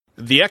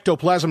The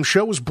Ectoplasm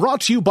Show is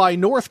brought to you by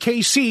North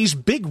KC's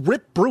Big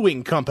Rip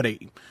Brewing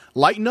Company.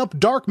 Lighten up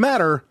dark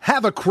matter,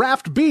 have a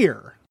craft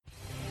beer.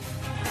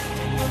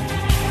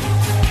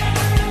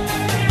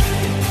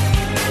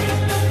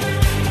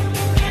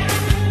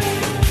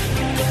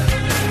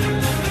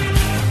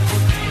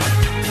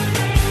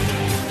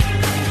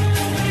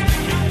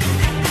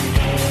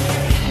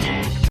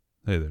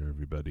 Hey there,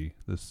 everybody.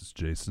 This is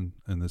Jason,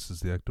 and this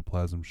is the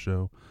Ectoplasm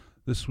Show.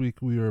 This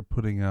week we are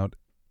putting out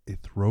a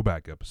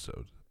throwback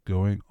episode,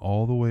 going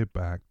all the way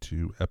back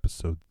to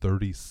episode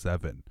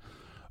 37.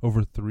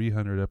 Over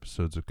 300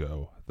 episodes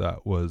ago,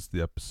 that was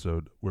the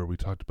episode where we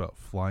talked about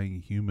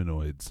flying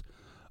humanoids.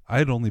 I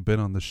had only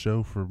been on the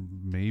show for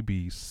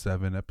maybe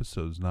 7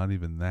 episodes, not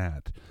even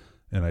that.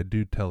 And I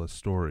do tell a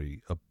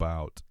story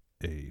about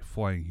a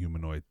flying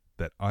humanoid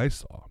that I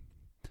saw.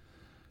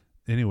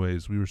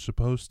 Anyways, we were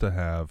supposed to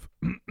have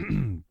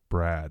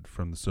Brad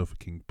from the Sofa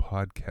King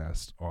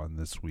podcast on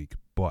this week,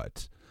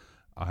 but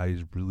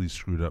I really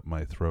screwed up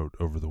my throat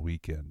over the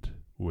weekend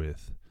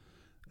with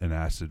an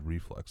acid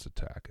reflux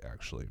attack,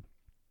 actually.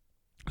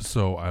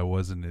 So I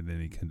wasn't in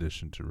any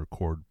condition to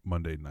record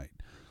Monday night.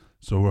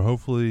 So we're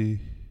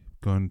hopefully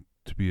going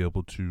to be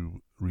able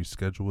to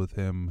reschedule with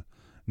him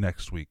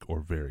next week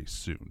or very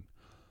soon.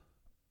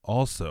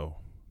 Also,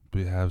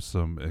 we have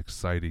some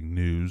exciting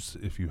news.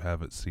 If you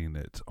haven't seen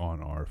it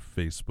on our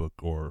Facebook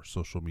or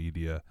social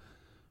media,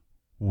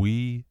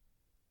 we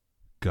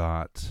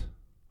got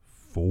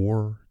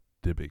 4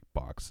 Dybbuk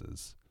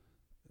boxes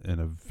in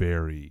a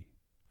very,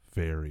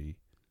 very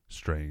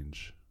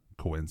strange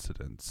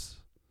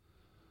coincidence.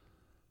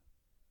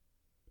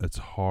 It's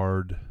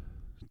hard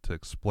to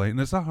explain.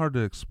 It's not hard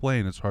to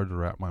explain. It's hard to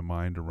wrap my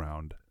mind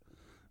around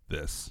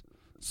this.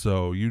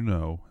 So, you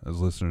know, as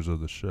listeners of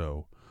the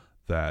show,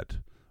 that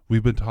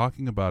we've been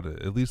talking about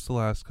it at least the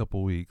last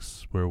couple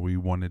weeks, where we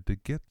wanted to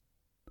get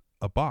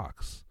a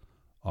box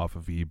off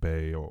of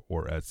eBay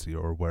or Etsy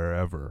or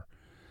wherever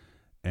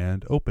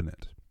and open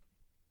it.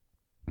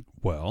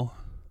 Well,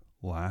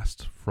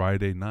 last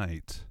Friday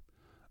night,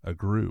 a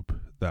group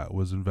that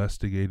was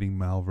investigating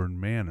Malvern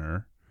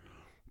Manor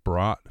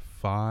brought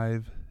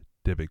 5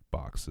 Dybbuk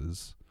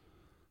boxes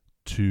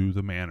to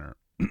the manor.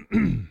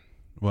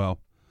 Well,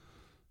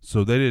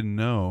 so they didn't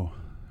know,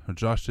 or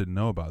Josh didn't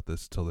know about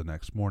this till the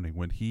next morning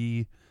when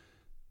he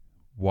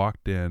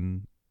walked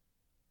in,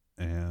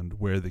 and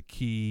where the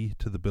key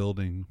to the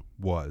building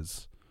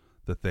was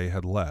that they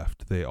had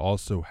left, they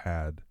also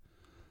had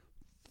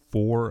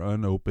 4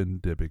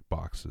 unopened Dybbuk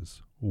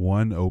boxes,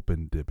 1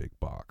 open Dybbuk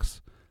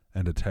box,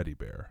 and a teddy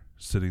bear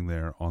sitting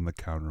there on the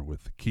counter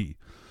with the key.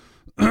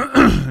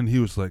 And he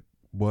was like,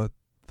 what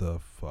the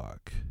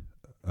fuck?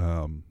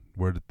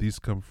 Where did these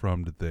come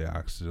from? Did they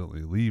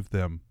accidentally leave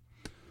them?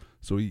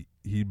 So he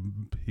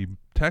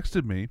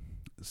texted me,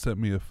 sent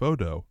me a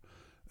photo,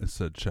 and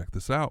said, check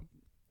this out.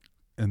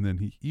 And then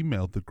he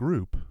emailed the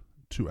group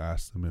to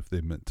ask them if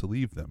they meant to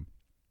leave them.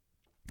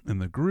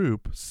 And the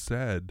group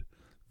said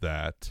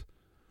that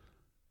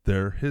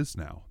they're his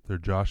now. They're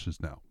Josh's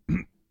now.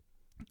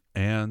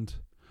 And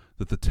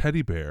that the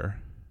teddy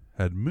bear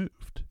had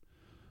moved.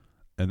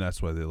 And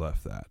that's why they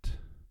left that.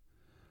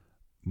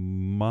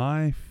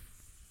 My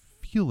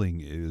feeling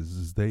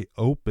is they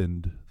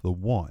opened the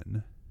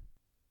one,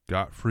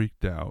 got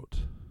freaked out,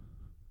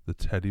 the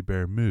teddy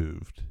bear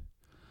moved,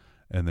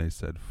 and they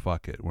said,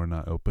 fuck it, we're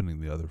not opening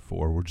the other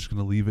 4. We're just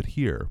going to leave it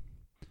here.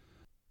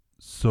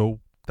 So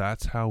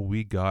that's how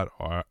we got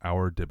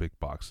our Dybbuk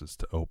boxes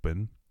to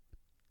open.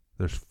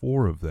 There's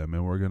 4 of them,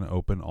 and we're going to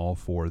open all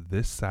 4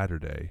 this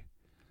Saturday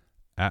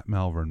at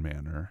Malvern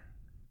Manor,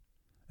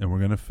 and we're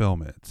going to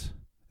film it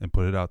and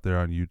put it out there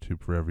on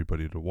YouTube for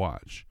everybody to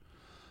watch.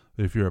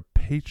 If you're a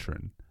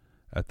patron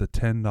at the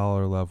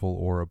 $10 level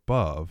or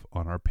above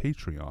on our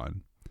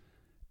Patreon,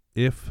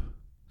 if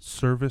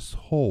service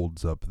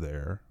holds up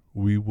there,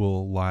 we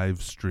will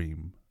live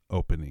stream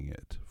opening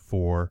it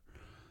for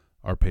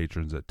our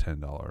patrons at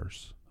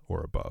 $10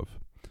 or above.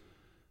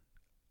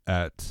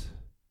 At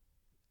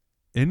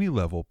any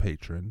level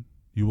patron,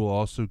 you will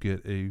also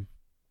get a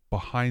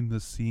behind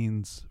the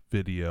scenes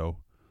video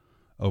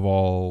of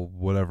all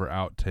whatever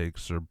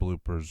outtakes or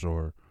bloopers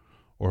or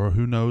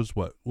who knows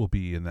what will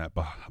be in that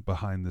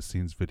behind the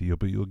scenes video,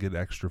 but you'll get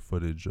extra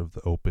footage of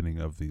the opening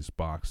of these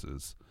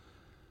boxes.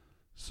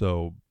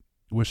 So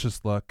wish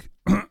us luck.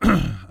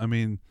 I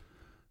mean,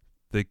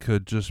 they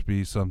could just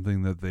be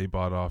something that they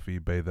bought off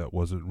eBay that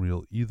wasn't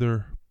real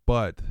either,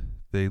 but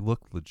they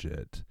look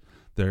legit.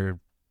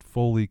 They're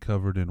fully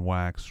covered in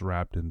wax,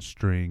 wrapped in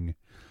string,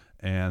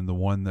 and the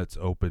one that's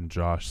open,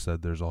 Josh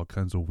said there's all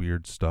kinds of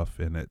weird stuff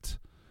in it.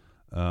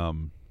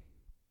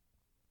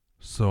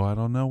 So I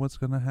don't know what's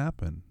going to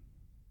happen.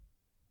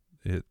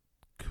 It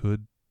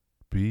could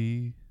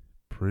be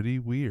pretty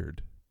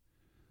weird.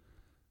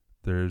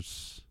 I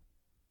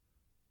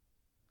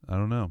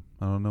don't know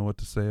what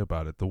to say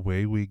about it. The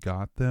way we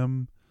got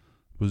them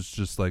was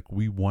just like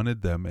we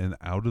wanted them, and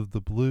out of the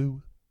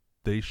blue,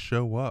 they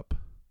show up.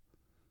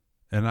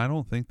 And I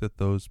don't think that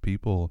those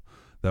people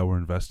that were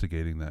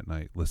investigating that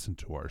night listened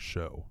to our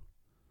show.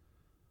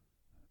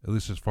 At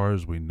least as far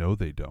as we know,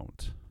 they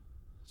don't.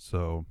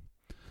 So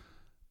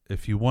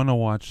if you want to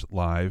watch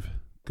live,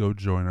 go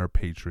join our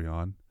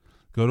Patreon.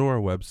 Go to our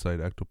website,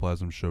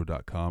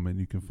 ectoplasmshow.com, and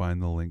you can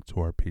find the link to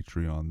our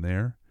Patreon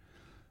there.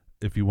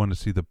 If you want to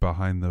see the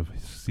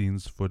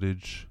behind-the-scenes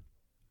footage,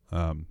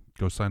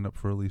 go sign up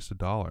for at least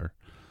 $1.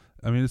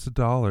 I mean, it's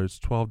 $1. It's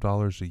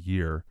 $12 a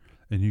year,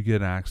 and you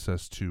get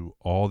access to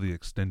all the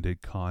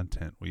extended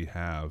content we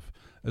have,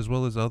 as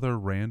well as other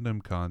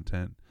random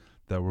content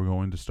that we're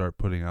going to start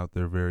putting out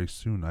there very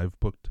soon. I've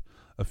booked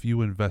a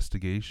few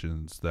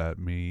investigations that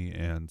me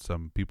and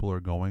some people are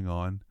going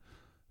on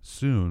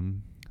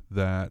soon,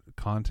 that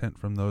content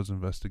from those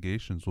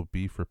investigations will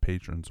be for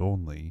patrons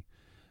only,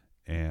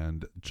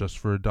 and just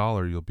for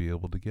 $1 you'll be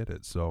able to get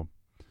it. So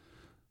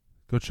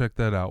go check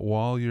that out.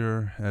 While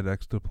you're at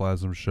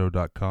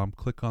ectoplasmshow.com,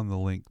 click on the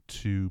link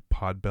to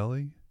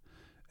Podbelly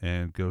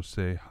and go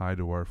say hi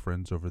to our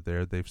friends over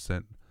there. They've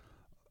sent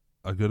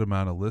a good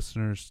amount of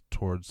listeners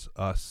towards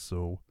us,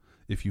 so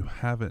if you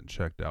haven't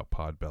checked out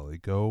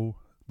Podbelly, go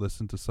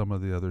listen to some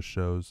of the other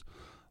shows.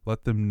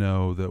 Let them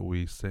know that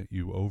we sent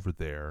you over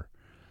there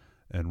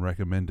and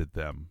recommended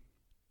them.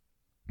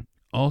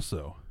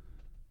 Also,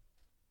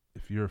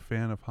 if you're a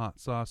fan of hot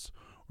sauce,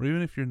 or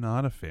even if you're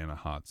not a fan of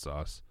hot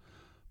sauce,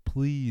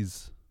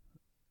 please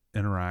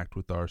interact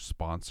with our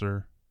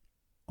sponsor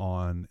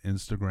on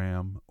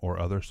Instagram or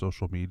other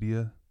social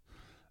media.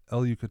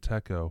 El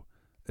Yucateco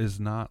is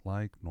not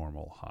like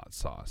normal hot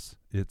sauce.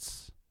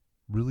 It's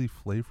really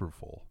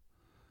flavorful,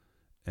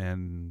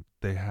 and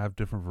they have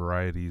different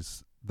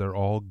varieties. They're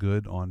all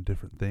good on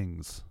different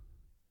things.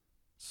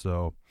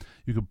 So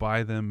you could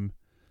buy them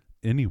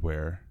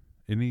anywhere,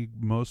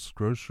 most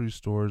grocery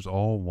stores,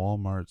 all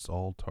Walmarts,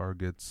 all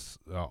Targets,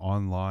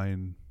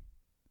 online,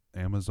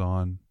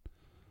 Amazon.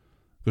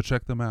 Go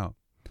check them out.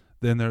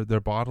 Then their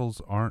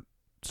bottles aren't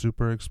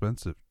super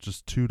expensive,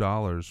 just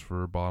 $2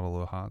 for a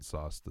bottle of hot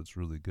sauce that's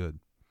really good.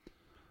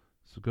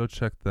 So go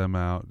check them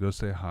out. Go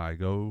say hi.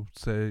 Go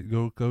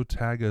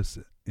tag us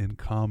in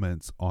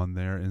comments on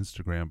their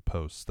Instagram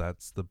posts.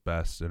 That's the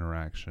best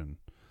interaction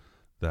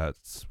that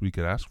we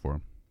could ask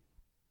for.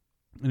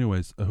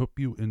 Anyways, I hope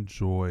you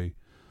enjoy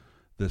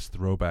this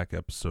throwback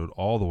episode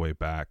all the way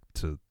back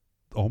to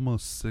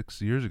almost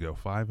 6 years ago,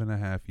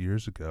 5.5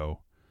 years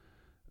ago,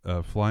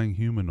 Flying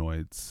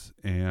Humanoids,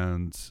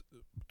 and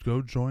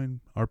go join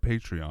our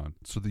Patreon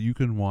so that you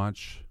can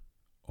watch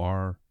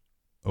our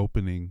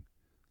opening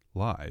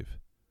live.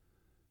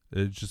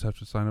 You just have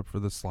to sign up for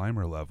the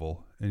Slimer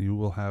level, and you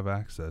will have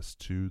access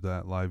to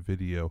that live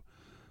video.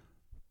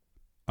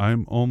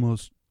 I'm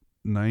almost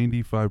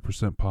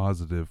 95%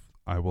 positive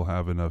I will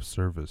have enough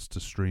service to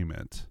stream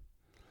it.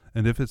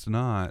 And if it's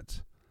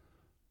not,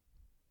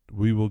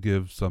 we will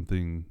give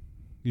something,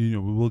 we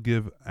will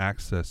give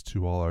access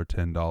to all our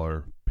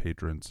 $10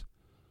 patrons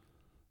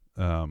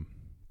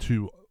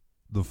to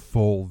the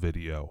full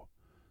video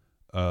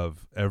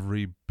of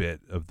every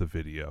bit of the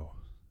video.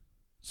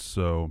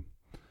 So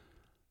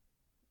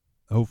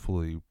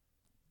hopefully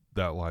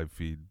that live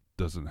feed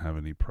doesn't have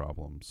any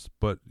problems.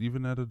 But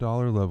even at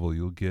 $1 level,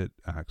 you'll get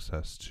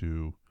access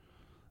to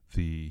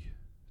the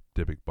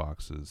Dybbuk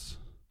boxes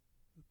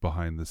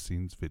behind the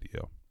scenes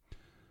video.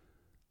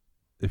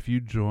 If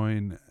you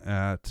join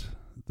at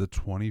the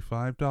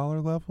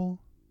 $25 level,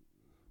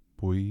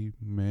 we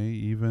may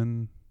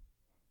even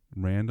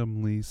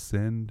randomly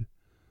send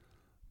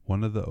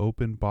one of the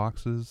open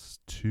boxes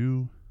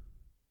to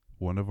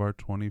one of our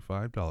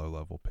 $25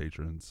 level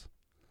patrons.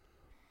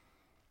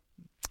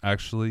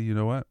 Actually, you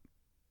know what?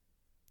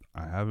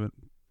 I haven't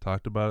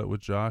talked about it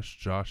with Josh.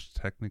 Josh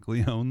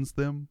technically owns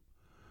them,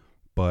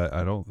 but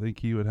I don't think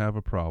he would have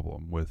a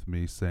problem with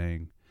me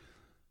saying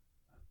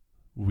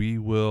we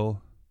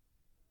will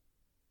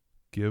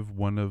give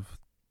one of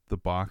the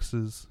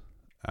boxes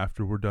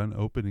after we're done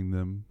opening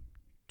them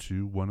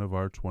to one of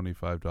our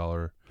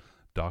 $25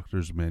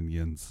 Doctor's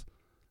Minions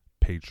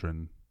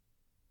patron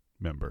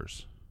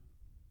members.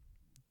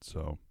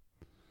 So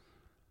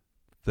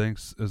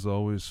thanks as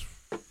always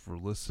for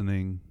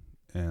listening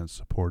and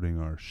supporting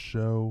our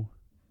show,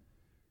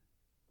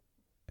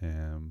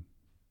 and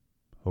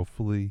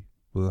hopefully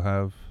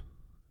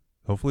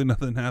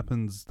nothing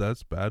happens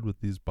that's bad with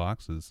these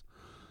boxes,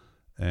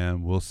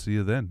 and we'll see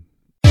you then.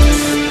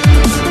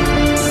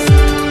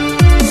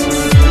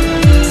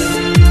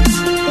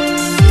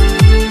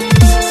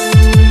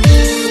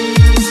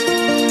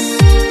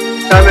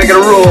 I make it a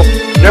rule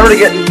never to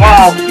get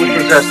involved with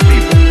possessed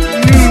people.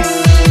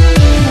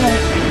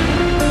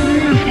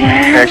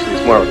 Actually,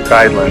 it's more of a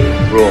guideline than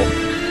a rule.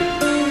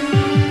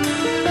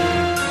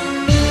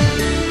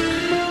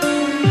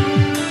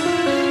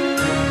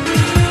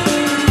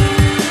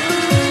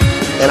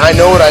 And I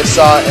know what I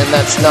saw, and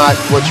that's not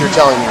what you're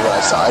telling me what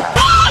I saw.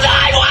 Call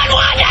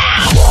 911 now!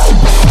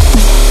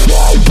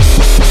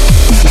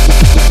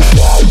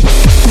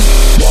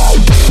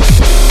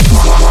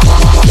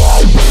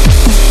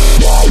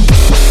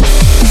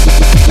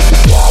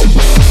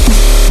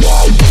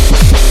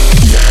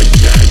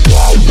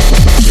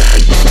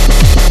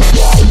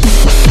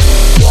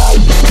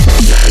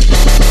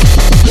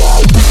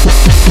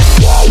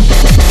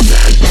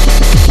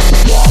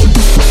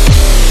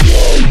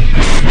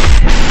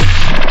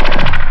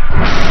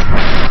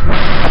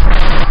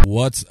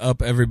 What's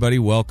up, everybody?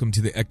 Welcome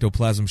to the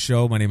Ectoplasm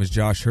Show. My name is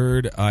Josh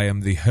Hurd. I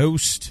am the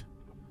host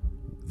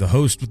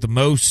with the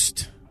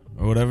most,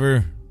 or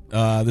whatever.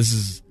 This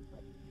is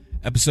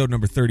episode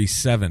number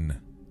 37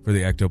 for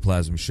the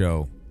Ectoplasm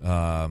Show.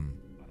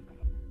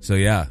 So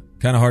yeah,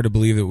 kind of hard to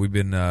believe that we've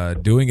been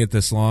doing it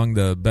this long,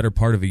 the better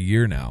part of a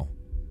year now.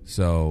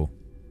 So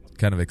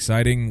kind of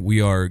exciting.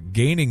 We are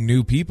gaining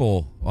new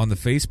people on the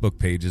Facebook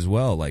page as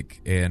well,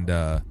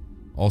 and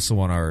also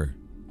on our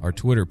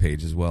Twitter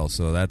page as well.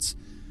 So that's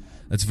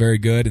very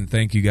good, and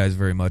thank you guys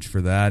very much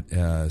for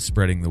that,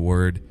 spreading the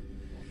word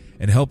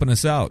and helping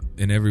us out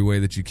in every way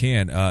that you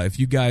can. If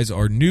you guys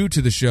are new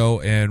to the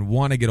show and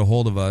want to get a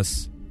hold of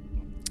us,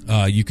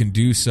 you can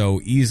do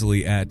so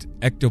easily at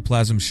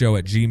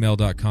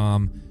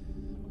ectoplasmshow@gmail.com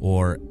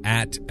or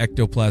at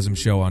Ectoplasm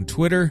Show on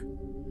Twitter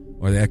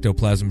or the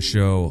Ectoplasm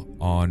Show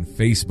on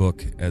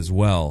Facebook as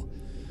well.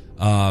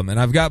 And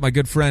I've got my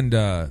good friend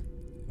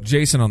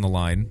Jason on the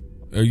line.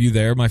 Are you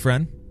there, my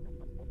friend?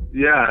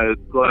 Yeah, it's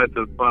glad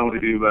to finally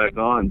be back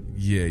on.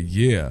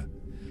 Yeah.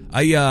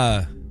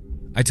 I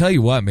tell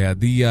you what, man,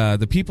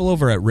 the people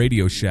over at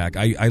Radio Shack,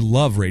 I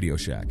love Radio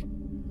Shack,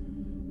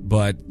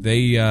 but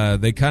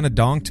they kind of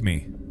donked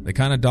me. They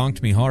kind of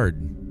donked me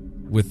hard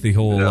with the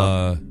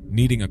whole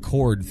needing a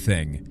cord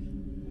thing.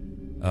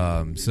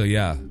 So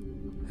yeah,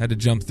 had to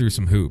jump through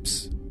some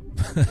hoops,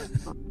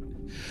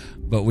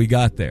 but we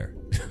got there.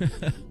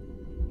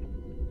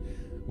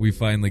 We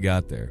finally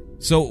got there.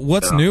 So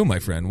what's new, my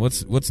friend?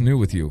 What's new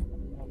with you?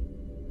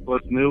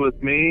 What's new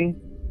with me?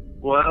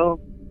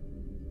 Well,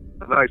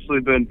 I've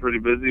actually been pretty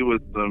busy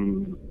with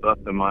some stuff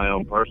in my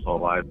own personal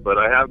life, but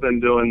I have been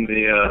doing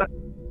the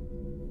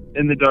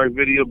In the Dark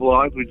video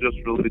blogs. We just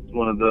released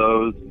one of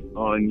those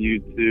on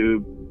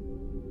YouTube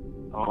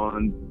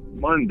on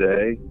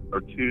Monday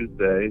or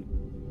Tuesday.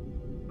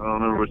 I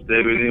don't remember which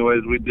day, but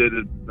anyways, we did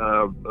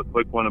a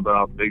quick one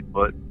about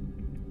Bigfoot.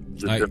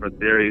 Just different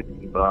theories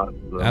and thoughts.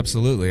 So.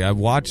 Absolutely. I've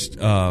watched,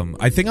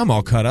 I think I'm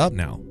all caught up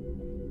now,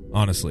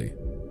 honestly.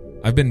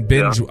 I've been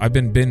binge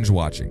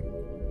watching.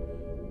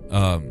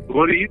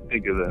 What do you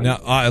think of that?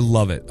 Now, I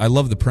love it. I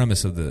love the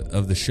premise of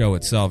the show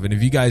itself. And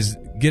if you guys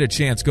get a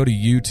chance, go to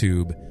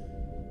YouTube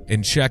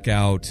and check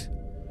out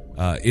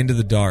Into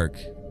the Dark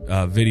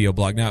video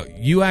blog. Now,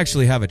 you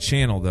actually have a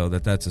channel, though,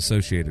 that's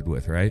associated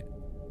with, right?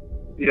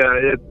 Yeah,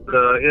 it's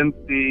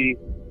MC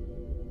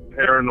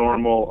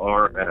Paranormal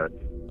RS.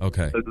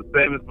 Okay. It's the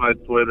same as my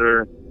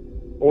Twitter.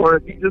 Or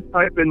if you just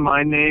type in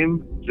my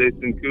name,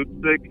 Jason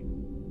Kupsik,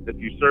 if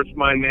you search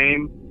my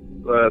name,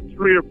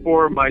 3 or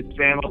 4 of my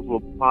channels will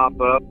pop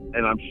up,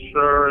 and I'm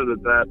sure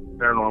that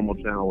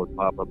paranormal channel would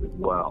pop up as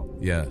well.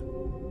 Yeah.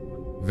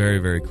 Very,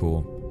 very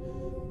cool.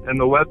 And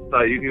the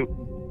website,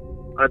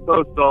 I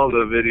post all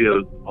the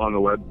videos on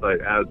the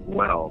website as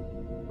well.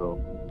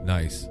 So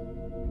nice.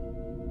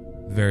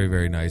 Very,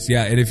 very nice.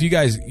 Yeah, and if you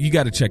got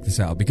to check this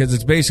out, because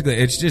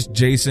it's just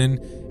Jason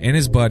and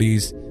his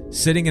buddies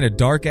sitting in a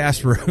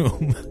dark-ass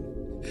room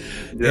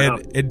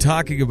and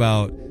talking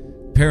about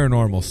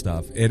paranormal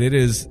stuff, and it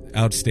is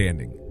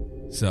outstanding.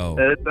 So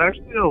and it's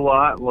actually a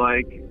lot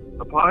like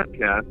a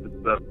podcast,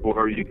 except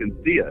for you can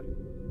see it.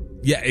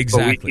 Yeah,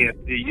 exactly. But we can't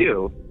see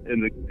you in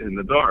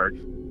the dark.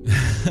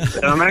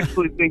 And I'm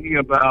actually thinking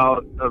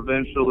about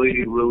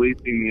eventually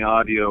releasing the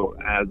audio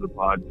as a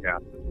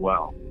podcast as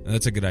well.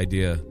 That's a good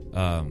idea.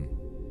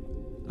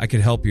 I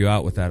could help you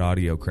out with that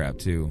audio crap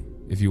too,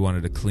 if you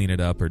wanted to clean it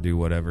up or do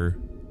whatever.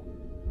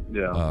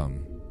 Yeah.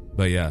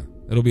 But yeah,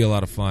 it'll be a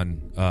lot of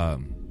fun.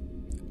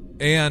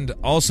 And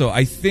also,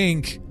 I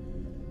think,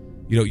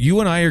 you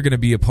and I are going to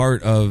be a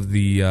part of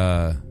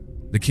the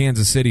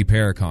Kansas City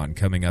Paracon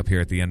coming up here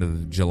at the end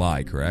of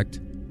July, correct?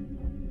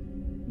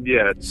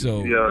 Yeah.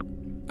 So yeah.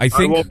 I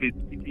think I won't be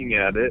speaking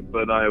at it,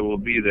 but I will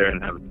be there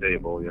and have a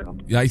table.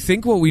 Yeah. I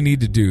think what we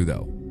need to do,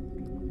 though,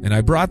 and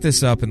I brought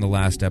this up in the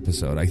last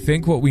episode, I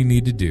think what we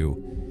need to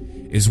do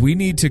is we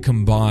need to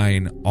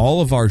combine all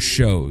of our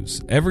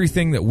shows,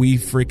 everything that we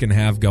freaking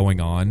have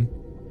going on,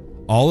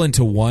 all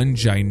into one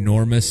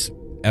ginormous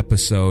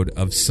episode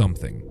of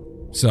something.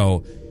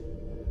 So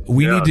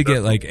we need to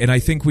get and I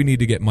think we need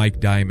to get Mike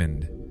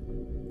Diamond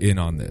in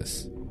on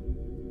this.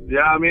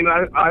 Yeah, I mean,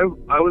 I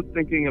was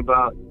thinking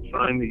about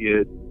trying to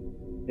get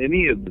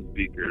any of the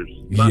speakers,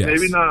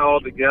 maybe not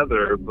all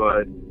together,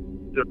 but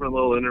different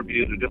little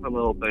interviews or different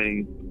little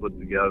things to put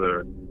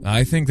together.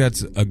 I think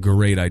that's a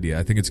great idea.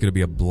 I think it's going to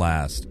be a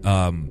blast.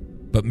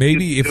 But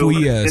maybe if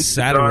we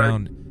sat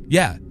around,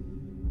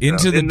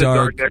 into the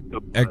dark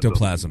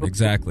ectoplasm,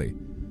 exactly.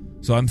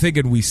 So I'm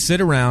thinking we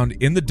sit around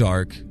in the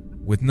dark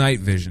with night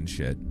vision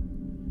shit,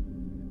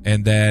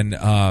 and then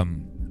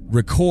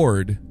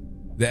record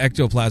the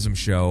Ectoplasm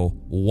Show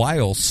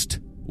whilst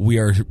we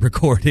are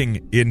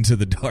recording Into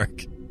the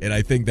Dark, and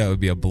I think that would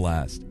be a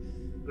blast.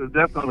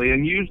 Definitely,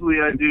 and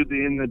usually I do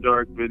the In the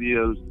Dark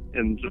videos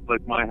in just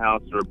like my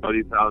house or a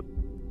buddy's house,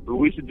 but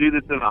we should do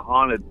this in a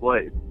haunted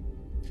place.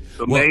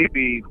 So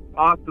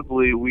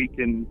possibly we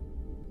can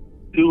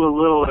do a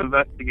little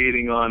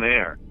investigating on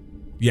air.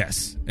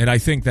 Yes, and I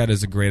think that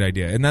is a great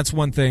idea. And that's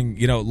one thing,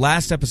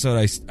 last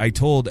episode I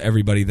told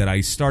everybody that I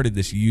started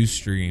this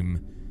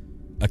Ustream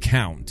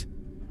account,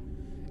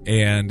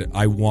 and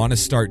I want to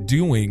start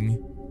doing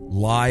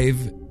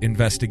live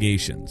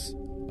investigations.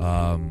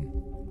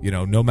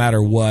 No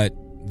matter what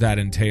that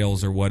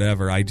entails or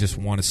whatever, I just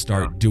want to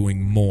start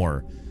doing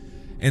more.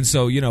 And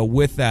so,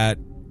 with that,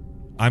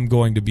 I'm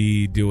going to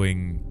be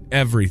doing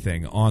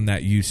everything on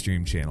that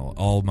Ustream channel.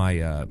 All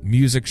my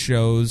music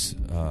shows,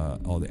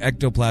 all the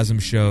ectoplasm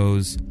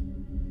shows,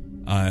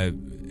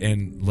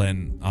 and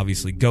then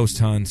obviously ghost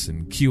hunts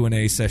and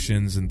Q&A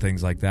sessions and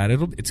things like that.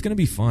 It's going to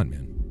be fun,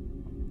 man.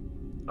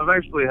 I've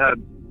actually had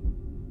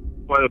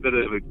quite a bit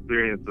of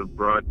experience of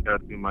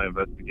broadcasting my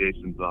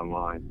investigations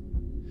online.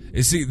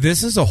 You see,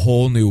 this is a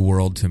whole new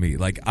world to me.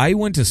 Like, I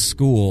went to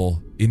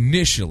school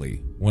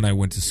initially. When I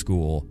went to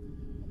school,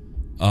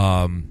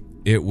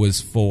 it was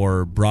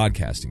for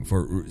broadcasting,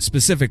 for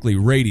specifically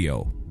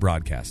radio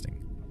broadcasting.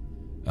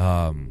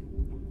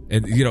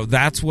 And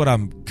that's what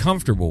I'm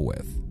comfortable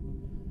with.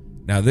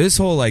 Now, this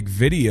whole like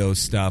video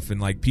stuff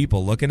and like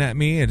people looking at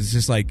me, and it's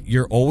just like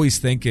you're always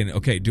thinking,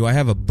 okay, do I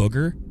have a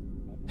booger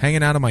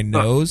hanging out of my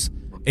nose?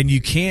 And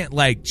you can't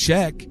like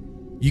check.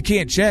 You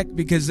can't check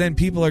because then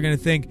people are going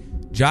to think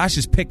Josh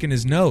is picking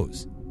his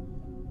nose.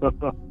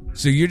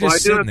 So you're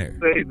just sitting there.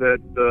 I say that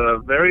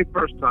the very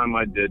first time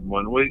I did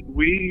one,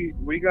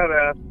 we got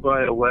asked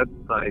by a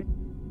website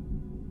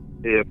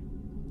if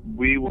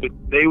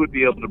they would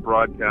be able to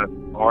broadcast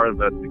our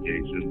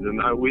investigations, and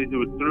it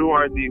was through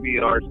our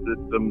DVR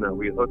system that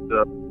we hooked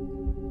up.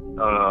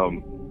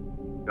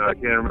 I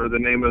can't remember the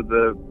name of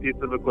the piece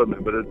of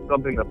equipment, but it's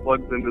something that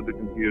plugs into the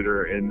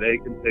computer, and they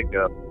can pick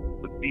up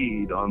the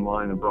feed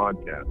online and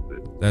broadcast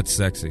it. That's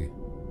sexy.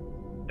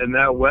 And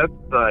that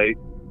website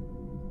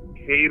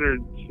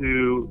catered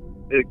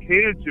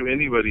to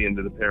anybody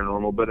into the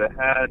paranormal, but it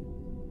had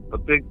a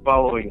big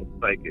following of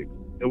psychics.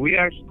 And we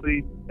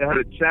actually had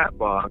a chat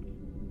box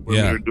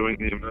when we were doing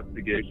the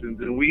investigations,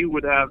 and we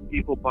would have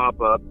people pop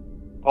up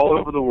all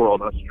over the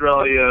world: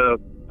 Australia,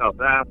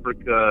 South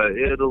Africa,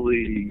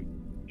 Italy,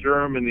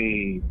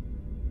 Germany,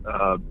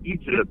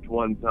 Egypt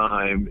one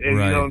time, and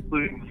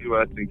including the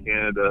U.S. and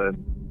Canada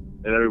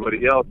and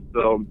everybody else.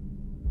 So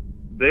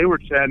they were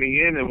chatting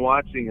in and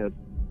watching us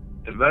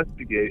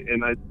investigate.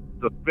 And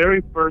the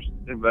very first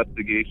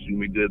investigation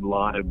we did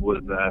live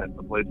was at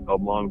a place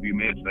called Longview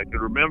Mansion. I can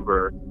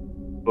remember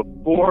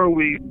before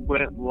we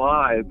went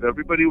live,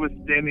 everybody was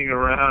standing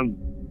around.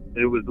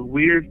 It was a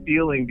weird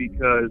feeling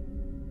because,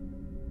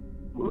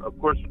 of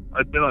course,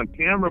 I've been on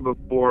camera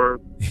before,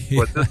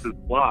 but this is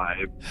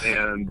live.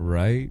 And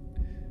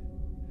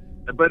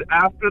But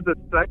after the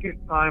second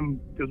time,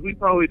 because we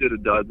probably did a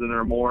dozen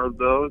or more of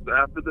those,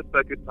 after the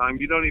second time,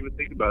 you don't even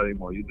think about it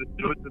anymore. You just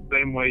do it the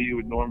same way you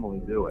would normally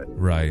do it.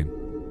 Right.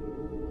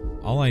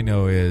 All I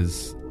know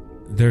is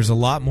there's a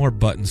lot more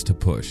buttons to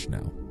push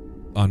now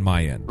on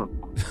my end.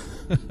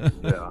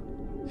 Yeah.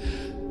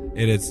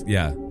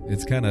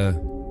 It's kind of,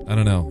 I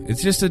don't know.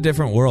 It's just a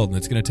different world, and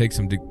it's going to take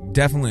some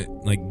definitely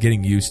like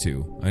getting used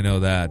to. I know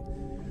that.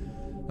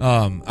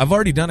 I've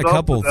already done a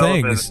couple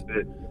things.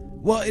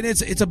 Well, and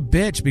it's a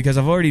bitch because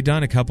I've already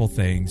done a couple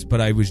things, but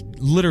I was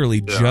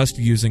literally just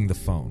using the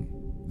phone.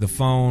 The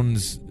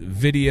phone's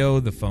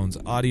video, the phone's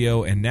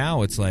audio, and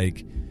now it's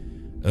like,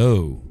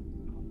 oh,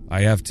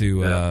 I have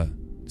to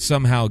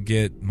somehow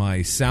get my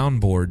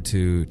soundboard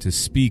to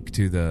speak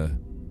to the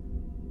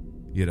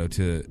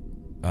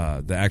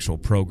actual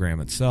program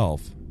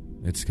itself.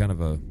 It's kind of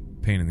a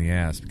pain in the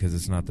ass because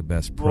it's not the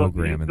best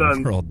program in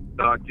the world.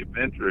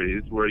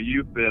 Documentaries where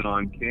you've been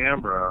on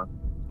camera,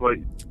 but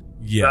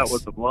that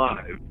wasn't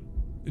live.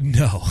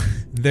 No,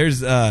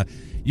 there's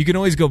you can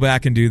always go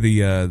back and do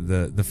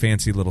the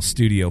fancy little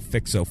studio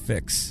fix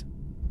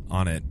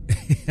on it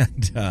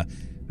and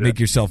make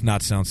yourself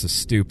not sound so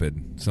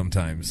stupid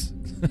sometimes.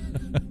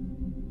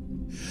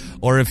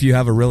 Or if you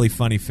have a really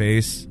funny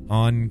face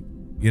on,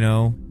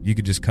 you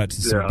could just cut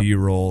to some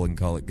B-roll and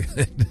call it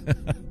good.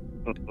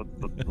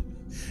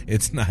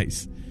 It's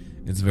nice.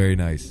 It's very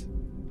nice.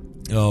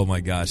 Oh my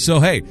gosh. So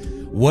hey,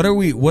 what are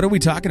we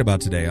talking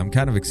about today? I'm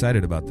kind of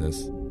excited about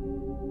this.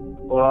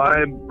 Well,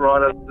 I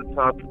brought up the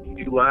topic to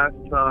you last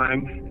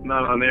time,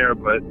 not on air,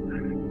 but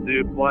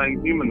the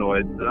flying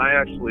humanoids. And I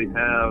actually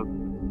have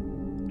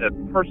a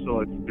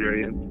personal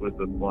experience with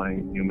a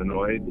flying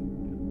humanoid.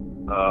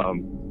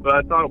 But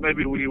I thought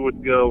maybe we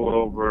would go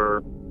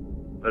over,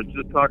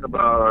 just talk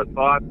about our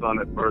thoughts on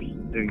it first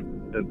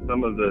in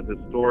some of the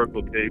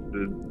historical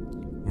cases.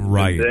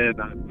 Right. And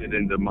then I get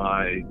into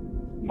my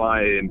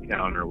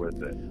encounter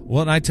with it.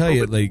 Well, and I tell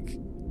you,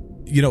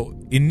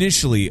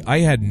 initially I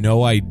had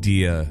no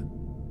idea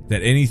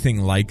that anything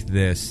like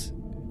this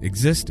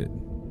existed.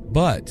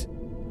 But,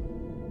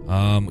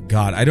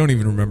 God, I don't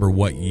even remember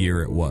what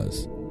year it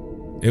was.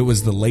 It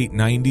was the late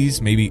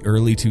 90s, maybe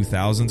early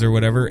 2000s or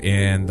whatever,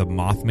 and the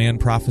Mothman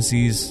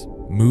Prophecies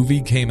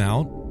movie came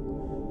out.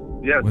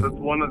 Yes, that's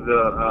one of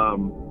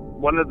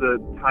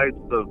the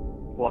types of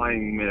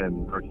flying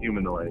men or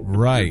humanoid.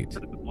 Right.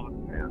 The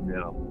Mothman. one,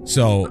 yeah.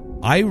 So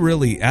I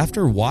really,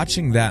 after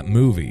watching that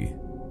movie,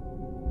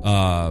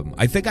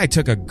 I think I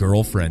took a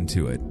girlfriend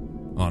to it,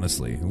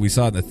 honestly. We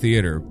saw it in the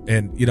theater.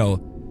 And, you know,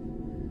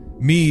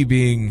 me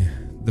being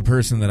the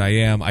person that I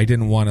am, I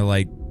didn't want to,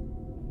 like,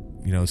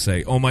 you know,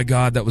 say, oh my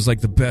God, that was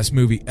like the best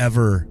movie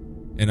ever.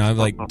 And I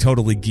like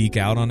totally geek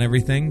out on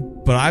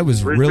everything. But I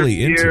was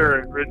really into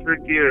it.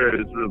 Richard Gere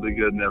is really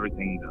good in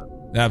everything he does.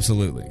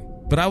 Absolutely.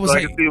 But I was so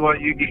like, I can see why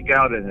you geek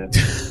out in it.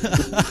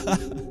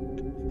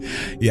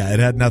 Yeah, it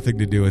had nothing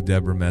to do with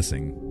Deborah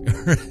Messing.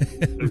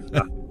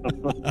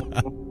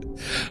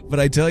 But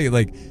I tell you,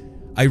 like,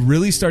 I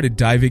really started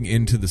diving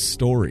into the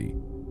story,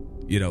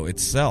 you know,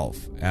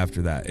 itself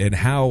after that. And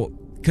how,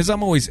 because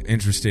I'm always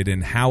interested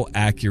in how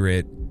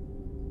accurate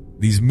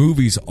these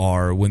movies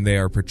are when they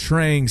are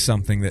portraying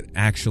something that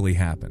actually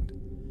happened.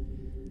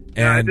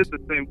 Yeah, And I did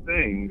the same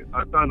thing.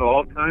 I found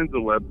all kinds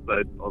of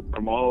websites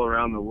from all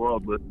around the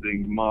world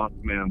listing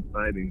Mothman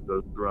sightings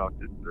throughout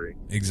history.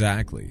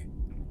 Exactly.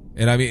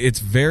 And I mean, it's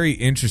very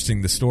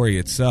interesting, the story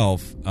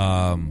itself.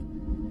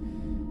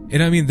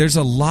 And I mean, there's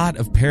a lot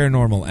of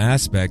paranormal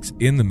aspects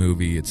in the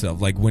movie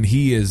itself. Like when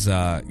he is,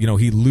 you know,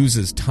 he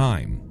loses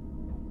time.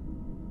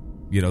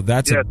 You know,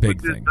 that's a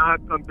big thing. It's not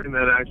something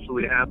that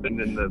actually happened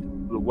in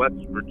the West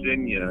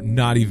Virginia.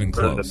 Not even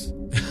close.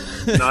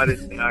 Not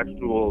an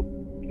actual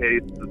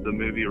case that the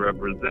movie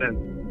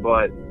represents,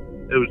 but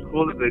it was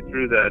cool that they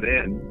threw that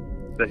in,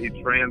 that he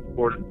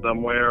transported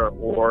somewhere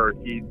or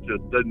he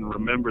just didn't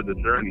remember the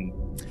journey.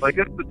 Like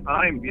at the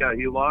time, yeah,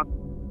 he lost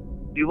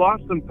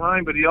some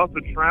time, but he also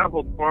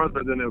traveled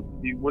farther than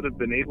he would have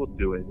been able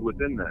to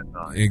within that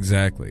time.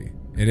 Exactly.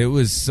 And it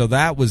was, so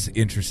that was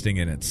interesting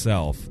in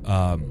itself.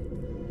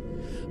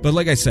 But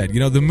like I said,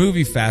 you know, the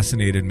movie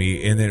fascinated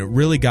me, and then it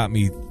really got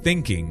me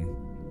thinking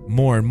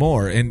more and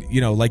more. And, you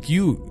know, like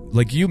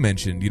you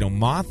mentioned, you know,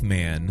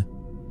 Mothman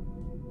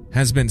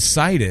has been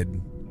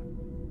sighted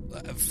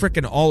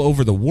frickin' all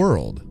over the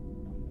world.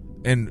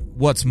 And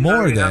what's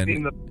more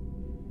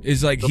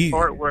is like the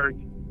part where...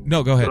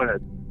 No, go ahead. Go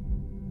ahead.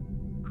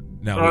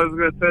 No, I was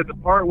going to say the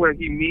part where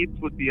he meets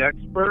with the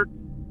expert.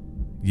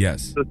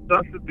 Yes. The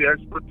stuff that the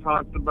expert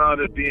talks about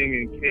it being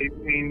in cave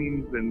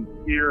paintings and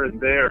here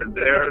and there,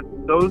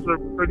 those are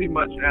pretty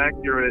much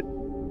accurate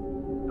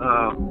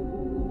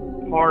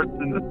parts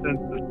in the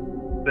sense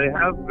that they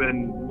have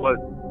been what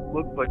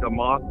looks like a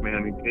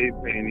Mothman in cave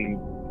paintings,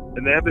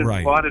 and they have been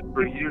spotted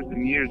for years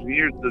and years and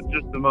years.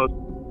 Just the most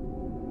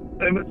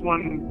famous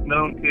one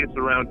known case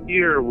around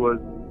here was,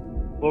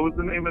 what was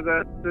the name of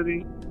that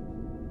city?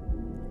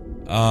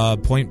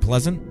 Point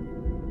Pleasant?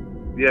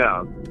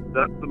 Yeah,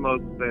 that's the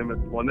most famous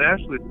one. They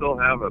actually still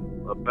have a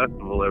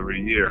festival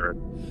every year.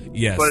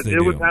 Yes, but they it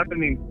do. was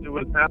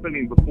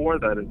happening before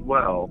that as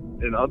well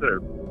in other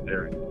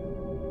areas.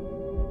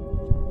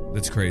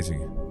 That's crazy.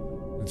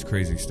 That's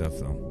crazy stuff,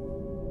 though.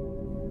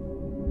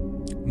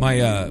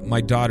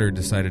 My daughter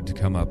decided to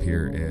come up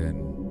here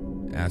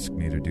and ask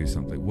me to do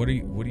something. What do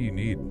you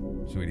need,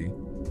 sweetie?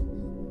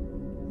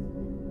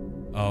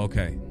 Oh,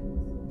 okay.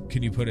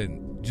 Can you put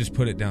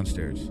it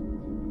downstairs?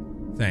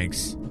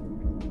 Thanks.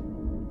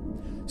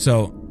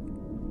 So,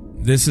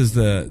 this is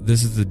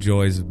the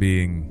joys of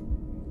being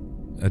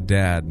a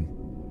dad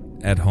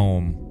at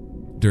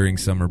home during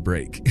summer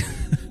break.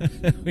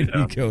 When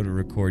you go to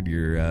record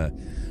your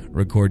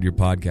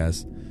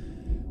podcast.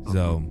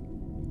 So,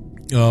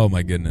 oh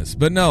my goodness.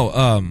 But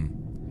no,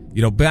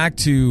 you know, back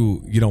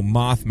to, you know,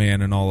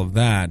 Mothman and all of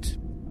that.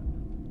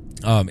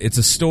 It's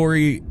a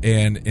story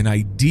and an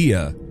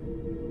idea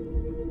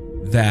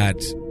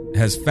that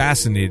has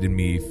fascinated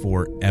me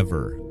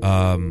forever.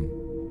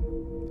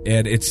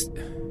 And it's,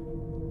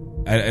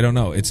 I don't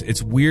know,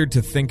 it's weird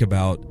to think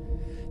about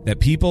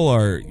that people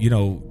are, you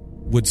know,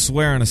 would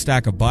swear on a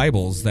stack of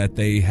Bibles that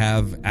they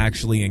have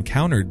actually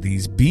encountered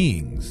these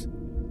beings,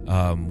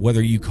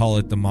 whether you call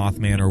it the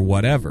Mothman or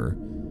whatever.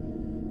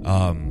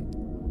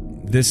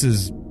 This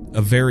is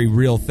a very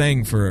real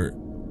thing for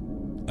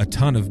a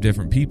ton of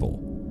different people,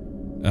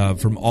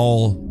 from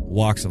all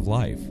walks of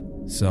life.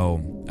 So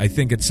I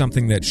think it's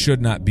something that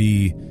shouldn't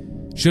be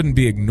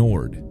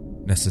ignored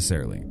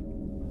necessarily.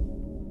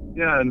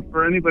 Yeah, and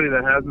for anybody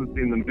that hasn't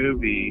seen the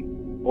movie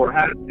or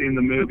has seen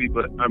the movie,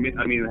 but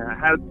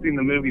has seen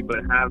the movie but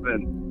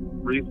haven't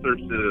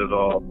researched it at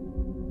all,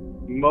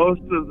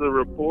 most of the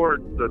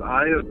reports that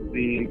I have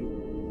seen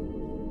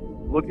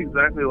look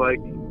exactly like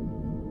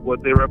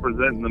what they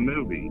represent in the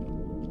movie.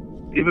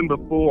 Even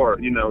before,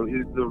 you know,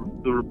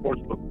 the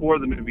reports before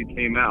the movie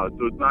came out.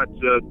 So it's not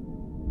just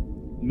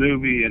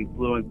movie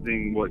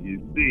influencing what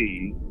you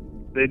see.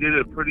 They did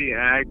a pretty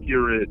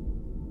accurate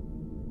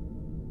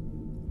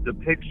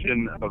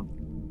depiction of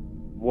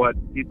what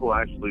people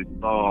actually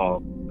saw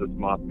this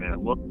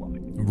Mothman look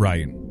like.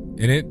 Right. And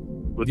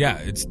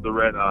it's the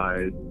red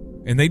eyes.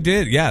 And they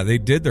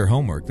did their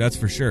homework, that's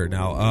for sure.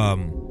 Now,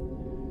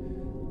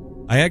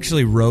 I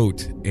actually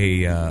wrote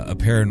a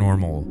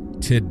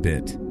paranormal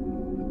tidbit,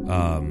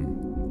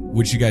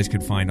 which you guys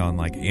could find on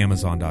like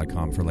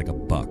Amazon.com for like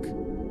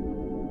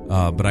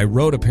 $1. But I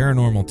wrote a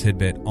paranormal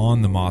tidbit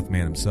on the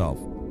Mothman himself.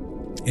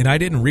 And I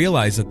didn't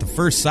realize that the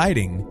first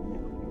sighting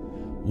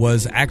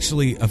was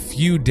actually a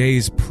few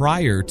days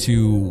prior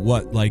to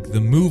what, like,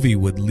 the movie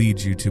would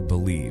lead you to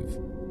believe.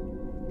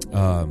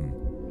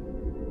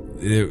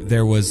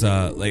 There was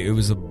it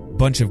was a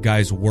bunch of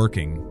guys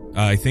working.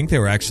 I think they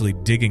were actually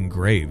digging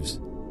graves,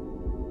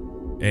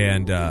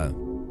 and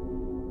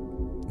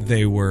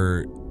they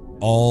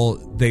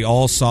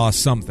all saw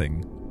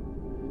something.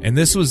 And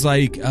this was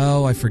like,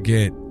 I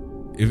forget.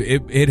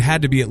 It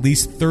had to be at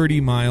least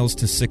 30 miles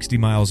to 60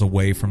 miles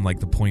away from, like,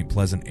 the Point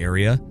Pleasant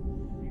area.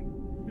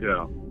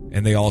 Yeah.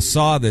 And they all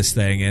saw this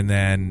thing, and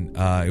then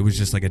it was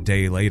just like a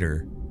day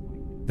later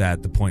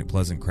that the Point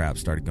Pleasant crap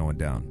started going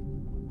down.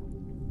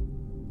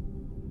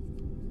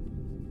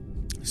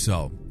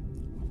 So,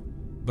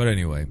 but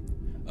anyway,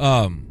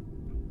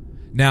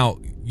 now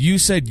you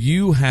said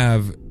you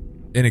have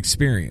an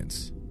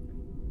experience.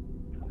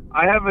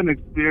 I have an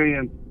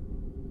experience.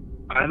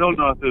 I don't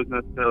know if it was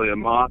necessarily a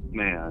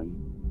Mothman,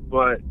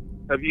 but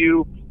have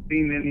you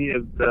seen any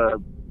of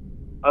the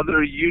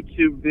other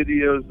YouTube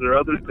videos or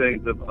other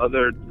things of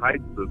other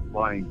types of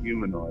flying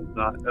humanoids?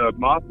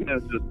 Mothman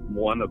is just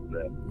one of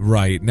them.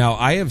 Right. Now,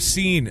 I have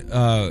seen...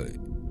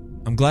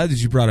 I'm glad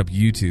that you brought up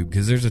YouTube,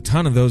 because there's a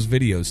ton of those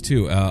videos,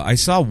 too. I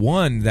saw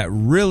one that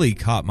really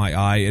caught my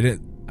eye.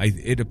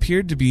 It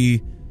appeared to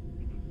be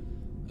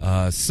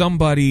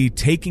somebody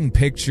taking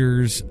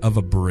pictures of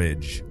a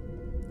bridge.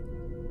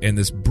 And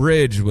this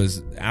bridge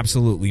was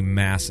absolutely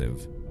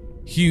massive.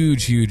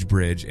 Huge, huge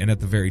bridge. And at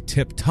the very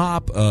tip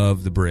top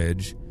of the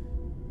bridge,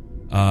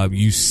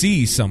 you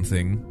see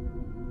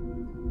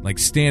something, like,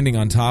 standing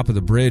on top of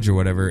the bridge or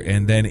whatever,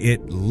 and then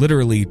it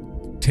literally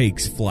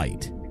takes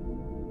flight.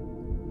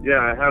 Yeah,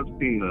 I have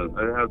seen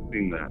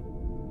that.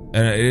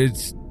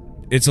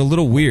 It's a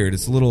little weird.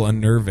 It's a little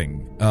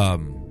unnerving.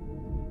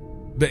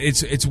 But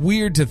it's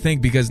weird to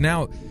think, because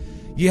now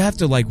you have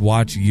to, like,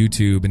 watch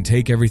YouTube and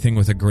take everything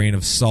with a grain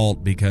of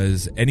salt,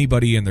 because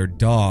anybody and their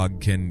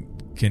dog can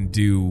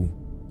do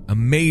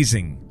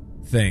amazing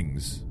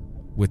things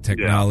with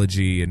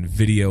technology and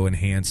video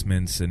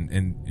enhancements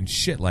and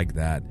shit like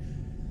that.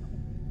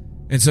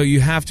 And so you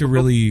have to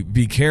really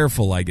be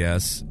careful, I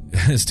guess,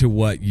 as to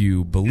what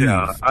you believe.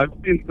 Yeah, I've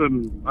seen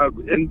some,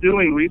 in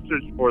doing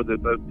research for this,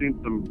 I've seen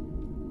some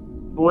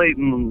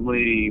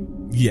blatantly,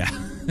 not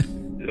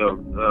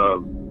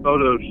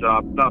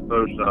Photoshop,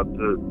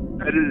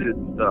 edited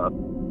stuff.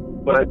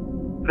 But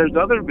there's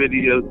other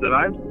videos that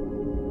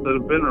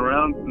have been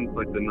around since,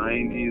 like, the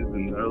 90s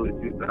and early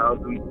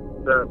 2000s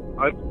that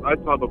I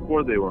saw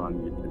before they were on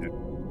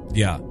YouTube.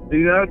 Yeah.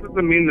 And that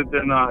doesn't mean that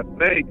they're not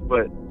fake,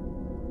 but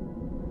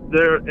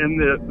they're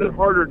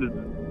harder to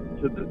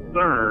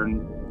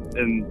discern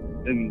in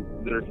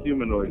their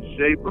humanoid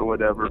shape or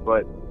whatever,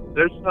 but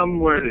there's some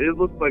where it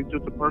looks like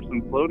just a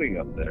person floating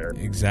up there.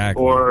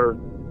 Exactly. Or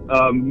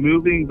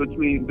moving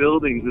between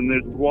buildings, and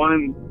there's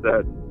one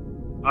that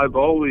I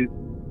always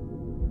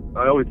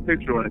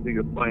picture when I think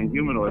of flying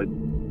humanoids.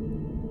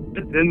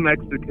 It's in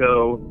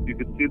Mexico. You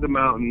can see the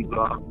mountains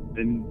off,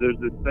 and there's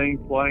this thing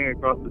flying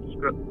across the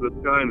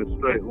sky in a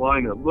straight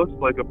line. It looks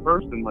like a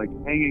person, like,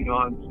 hanging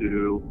on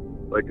to,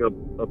 like, a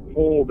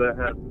pole that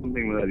has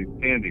something that he's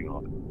standing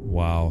on.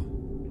 Wow.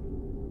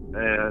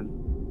 And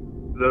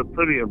they're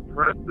pretty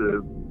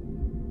impressive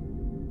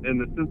in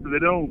the sense that they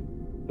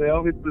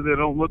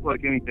don't look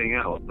like anything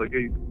else. Like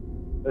a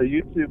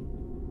YouTube,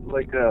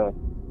 like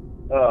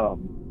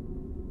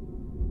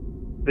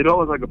they don't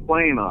look like a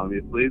plane,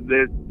 obviously.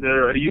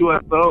 They're a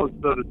UFO,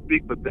 so to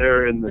speak, but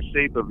they're in the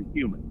shape of a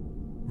human.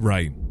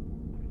 Right.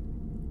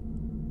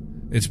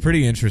 It's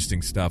pretty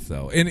interesting stuff,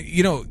 though. And,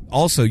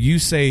 also, you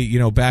say,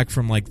 back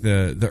from, like,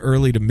 the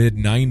early to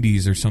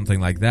mid-'90s or something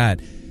like that,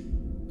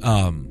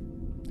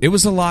 it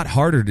was a lot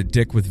harder to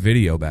dick with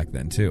video back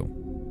then, too.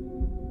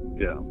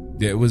 Yeah.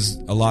 It was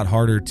a lot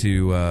harder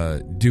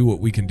to do what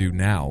we can do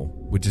now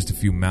with just a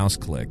few mouse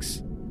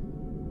clicks.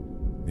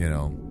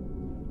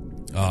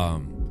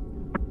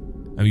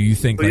 I mean, you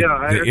think, like,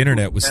 the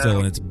internet was still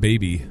in its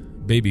baby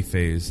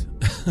phase.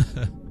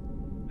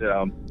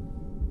 Yeah.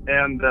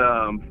 And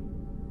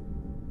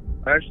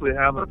I actually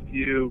have a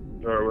few,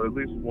 or at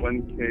least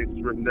one case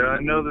written down. I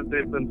know that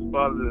they've been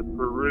spotted in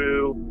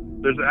Peru.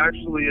 There's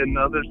actually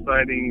another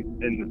sighting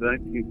in the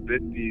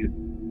 1950s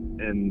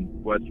in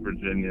West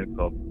Virginia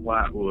called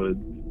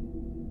Flatwoods.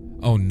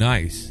 Oh,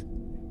 nice.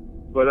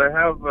 But I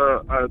have,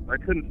 I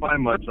couldn't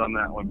find much on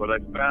that one, but I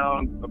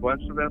found a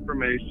bunch of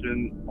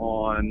information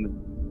on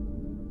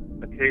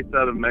a case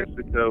out of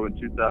Mexico in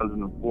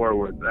 2004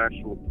 where it's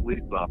actual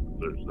police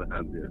officers that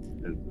had the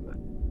incident.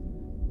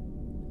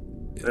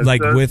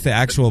 Like, with the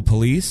actual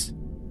police?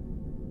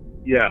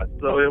 Yeah,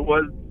 so it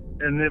was,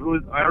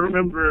 I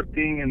remember it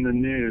being in the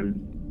news,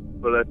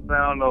 but I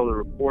found all the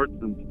reports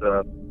and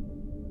stuff,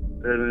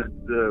 and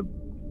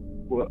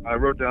I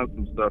wrote down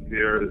some stuff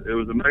here. It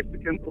was a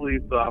Mexican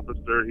police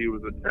officer. He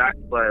was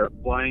attacked by a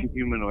flying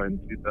humanoid in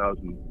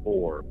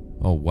 2004.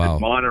 Oh, wow.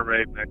 In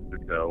Monterrey,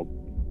 Mexico.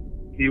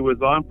 He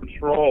was on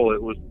patrol.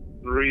 It was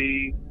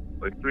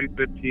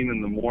 3:15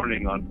 in the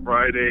morning on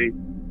Friday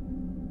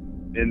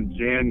in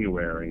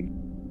January.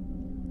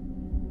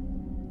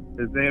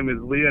 His name is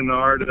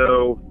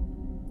Leonardo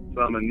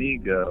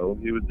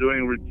Samanigo. He was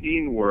doing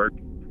routine work.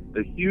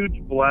 A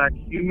huge black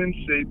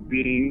human-shaped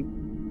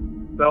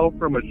being fell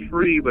from a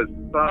tree but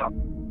stopped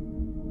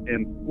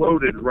and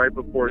floated right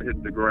before it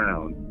hit the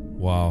ground.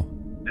 Wow.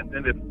 And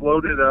then it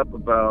floated up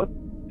about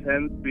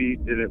 10 feet,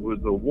 and it was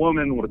a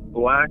woman with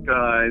black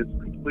eyes,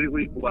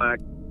 completely black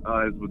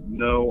eyes with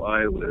no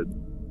eyelids.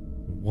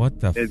 What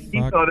the And fuck? he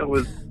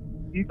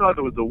thought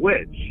it was a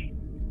witch.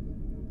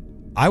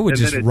 I would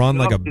and just then it run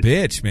like a jumped-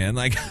 bitch, man.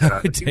 Like,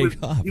 I would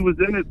take off. He was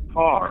in his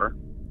car.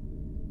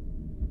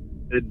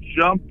 It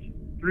jumped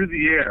through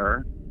the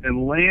air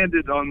and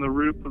landed on the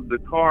roof of the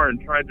car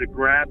and tried to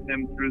grab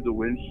him through the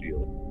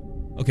windshield.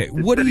 Okay, It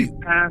what said do he you...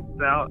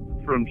 passed out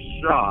from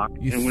shock,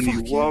 You and when he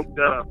fucking- woke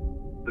up,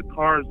 the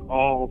car's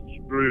all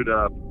screwed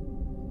up.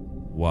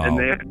 Wow. And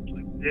they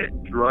actually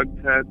did drug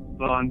tests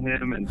on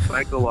him and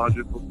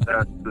psychological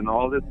tests and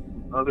all this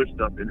other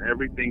stuff, and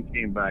everything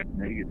came back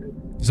negative.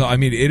 So, I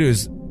mean, it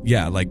is...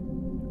 Yeah, like,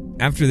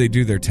 after they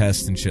do their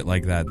tests and shit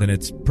like that, then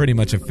it's pretty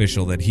much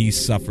official that he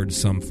suffered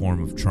some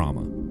form of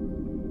trauma.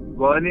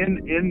 Well, and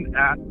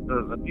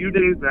a few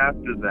days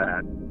after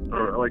that,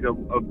 or like a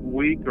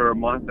week or a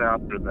month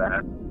after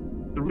that,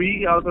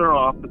 3 other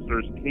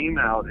officers came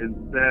out and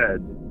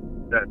said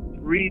that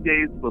 3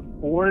 days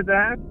before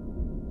that,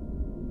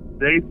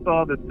 they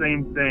saw the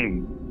same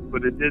thing,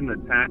 but it didn't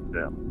attack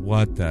them.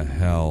 What the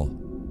hell?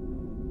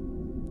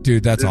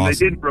 Dude, that's and awesome.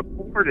 They didn't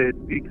report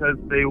it because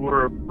they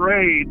were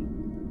afraid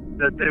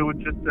that they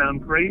would just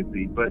sound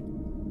crazy. But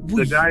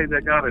the guy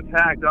that got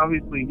attacked,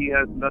 obviously he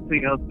has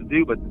nothing else to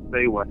do but to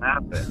say what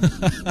happened.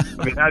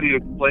 I mean, how do you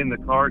explain the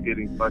car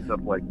getting fucked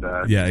up like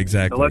that? Yeah,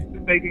 exactly. Unless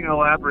you're making an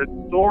elaborate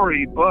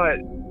story, but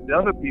the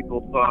other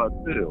people saw it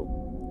too.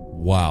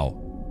 Wow.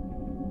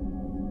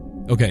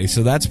 Okay,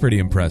 so that's pretty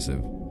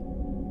impressive.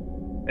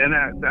 And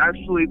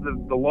actually,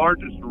 the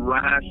largest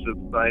rash of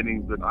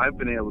sightings that I've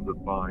been able to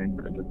find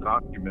and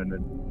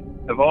documented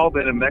have all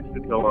been in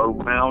Mexico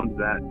around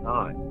that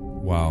time.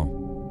 Wow.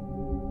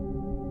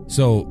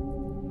 So,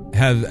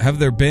 have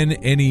there been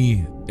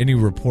any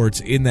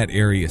reports in that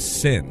area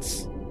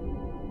since?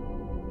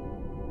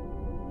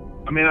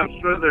 I mean, I'm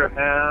sure there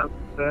have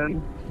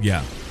been.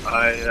 Yeah.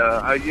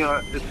 I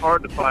it's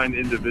hard to find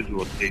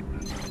individual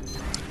cases.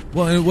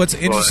 Well, and what's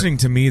interesting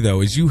to me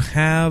though is you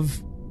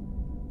have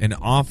an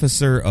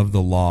officer of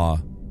the law,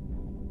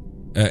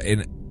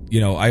 and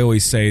I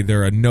always say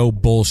they're a no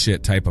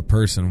bullshit type of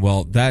person.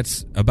 Well,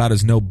 that's about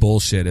as no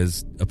bullshit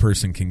as a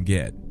person can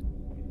get.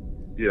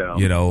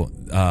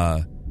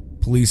 Yeah.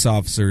 Police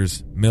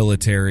officers,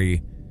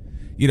 military,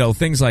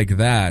 things like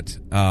that.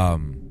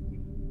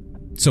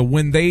 So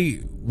when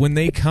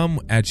they come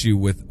at you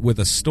with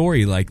a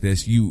story like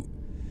this,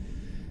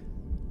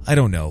 I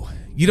don't know.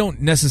 You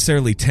don't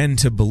necessarily tend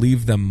to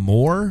believe them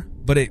more,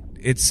 but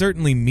it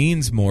certainly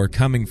means more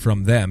coming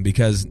from them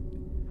because,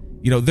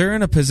 they're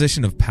in a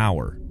position of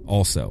power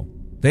also.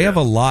 They have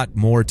a lot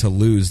more to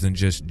lose than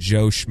just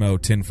Joe Schmo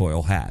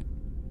tinfoil hat.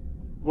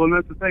 Well, and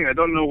that's the thing. I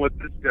don't know what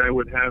this guy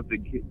would have to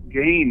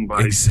gain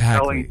by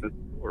telling the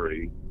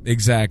story.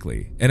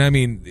 Exactly. And I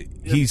mean,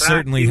 he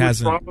certainly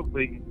hasn't... would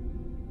probably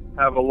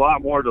have a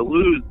lot more to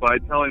lose by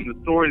telling the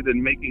story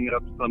than making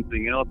up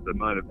something else that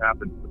might have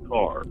happened to the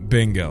car.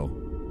 Bingo.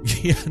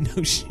 Yeah,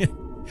 no shit.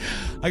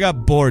 I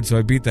got bored, so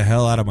I beat the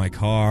hell out of my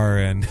car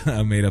and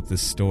I made up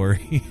this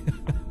story.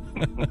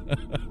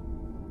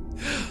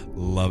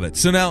 Love it.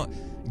 So now,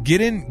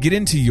 get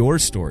into your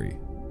story.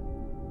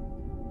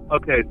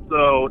 Okay,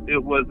 so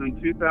it was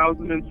in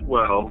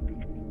 2012.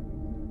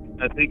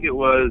 I think it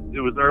was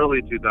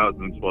early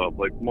 2012,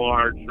 like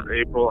March or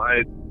April.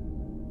 I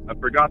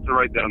forgot to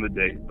write down the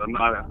date. I'm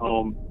not at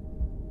home.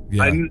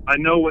 Yeah. I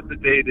know what the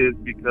date is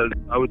because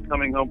I was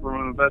coming home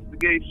from an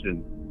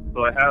investigation.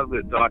 So I have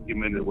it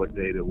documented what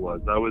date it was.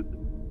 So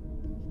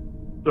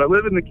I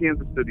live in the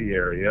Kansas City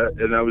area,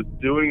 and I was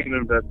doing an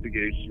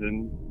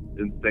investigation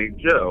in St.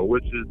 Joe,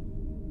 which is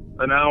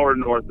an hour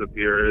north of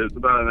here. It's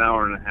about an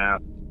hour and a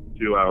half,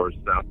 2 hours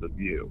south of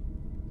you.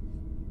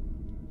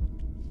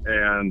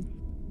 And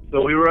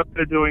so we were up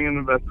there doing an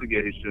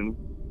investigation,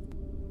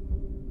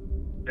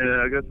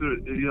 and I guess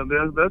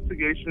the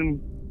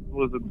investigation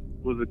was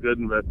a good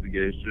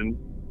investigation.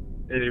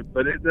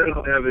 But it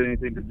doesn't have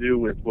anything to do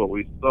with what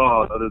we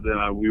saw, other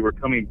than we were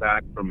coming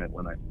back from it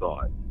when I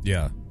saw it.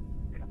 Yeah.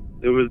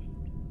 It was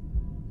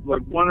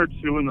like 1 or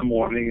 2 in the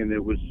morning, and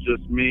it was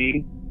just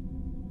me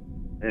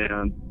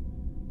and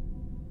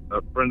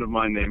a friend of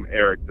mine named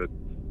Eric that's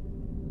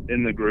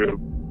in the group.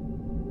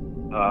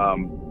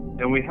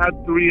 And we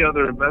had 3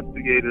 other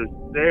investigators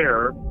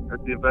there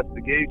at the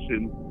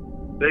investigation.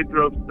 They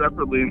drove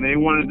separately, and they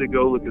wanted to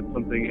go look at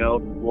something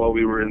else while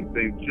we were in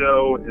St.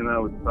 Joe, and I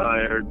was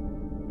tired.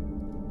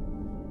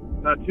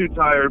 Not too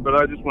tired, but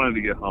I just wanted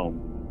to get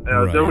home.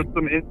 Right. There was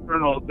some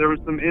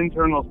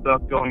internal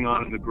stuff going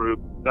on in the group.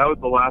 That was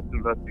the last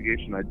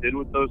investigation I did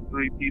with those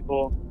 3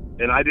 people,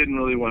 and I didn't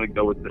really want to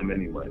go with them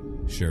anyway.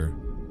 Sure.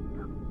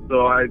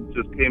 So I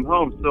just came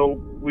home. So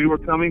we were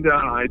coming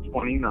down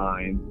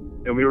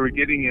I-29, and we were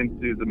getting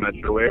into the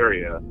metro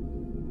area.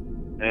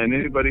 And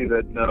anybody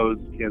that knows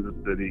Kansas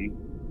City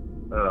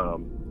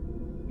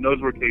knows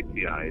where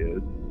KCI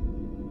is.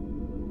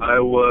 I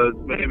was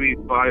maybe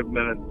 5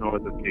 minutes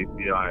north of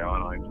KCI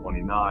on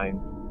I-29,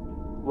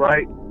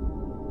 right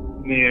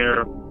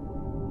near,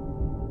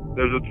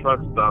 there's a truck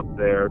stop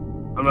there.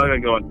 I'm not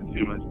going to go into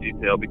too much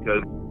detail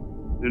because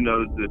who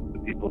knows if the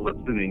people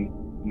listening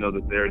know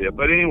this area.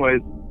 But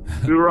anyways,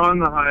 we were on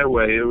the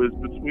highway. It was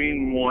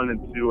between 1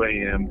 and 2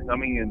 a.m.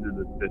 coming into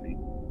the city.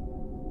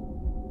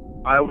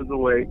 I was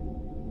awake,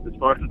 as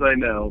far as I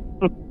know.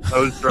 I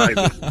was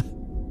driving.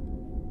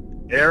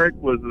 Eric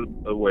was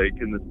awake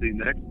in the seat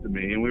next to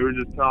me, and we were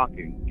just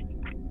talking.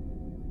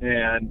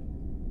 And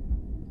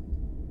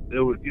it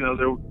was,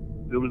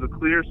 there was a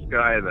clear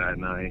sky that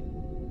night,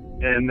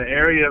 and the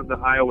area of the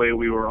highway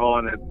we were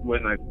on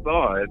when I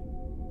saw it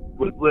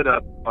was lit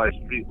up by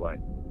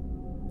streetlights.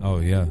 Oh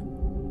yeah.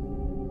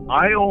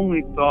 I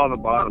only saw the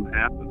bottom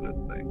half of this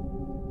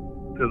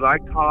thing because I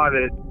caught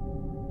it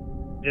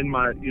in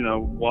my,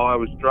 while I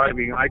was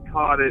driving. I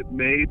caught it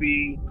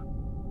maybe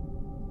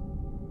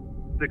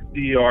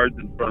 60 yards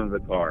in front of the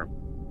car.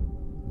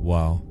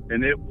 Wow.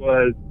 And it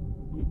was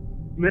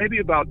maybe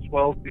about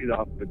 12 feet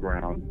off the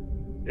ground.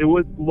 It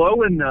was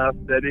low enough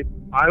that if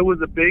I was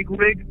a big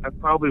rig, I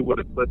probably would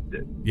have clipped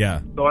it.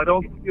 Yeah. So I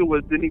don't think it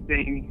was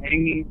anything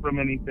hanging from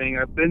anything.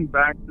 I've been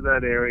back to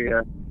that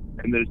area,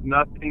 and there's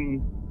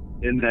nothing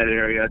in that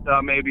area. I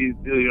thought maybe,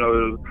 there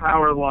was a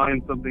power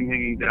line, something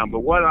hanging down. But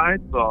what I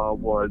saw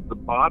was the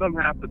bottom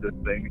half of this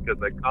thing because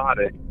I caught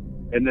it.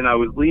 And then I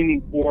was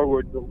leaning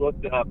forward to look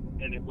up,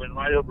 and it went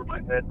right over my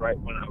head right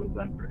when I was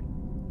under it.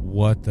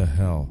 What the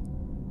hell?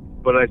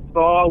 But I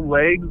saw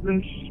legs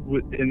and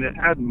it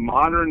had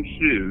modern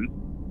shoes.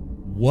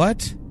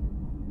 What?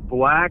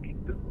 Black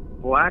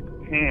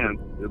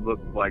pants, it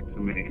looked like to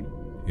me.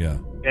 Yeah.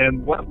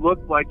 And what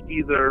looked like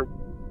either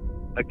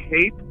a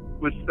cape,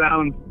 which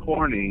sounds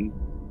corny,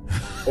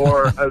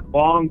 or a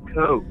long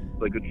coat,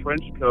 like a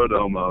trench coat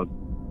almost,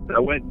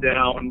 that went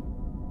down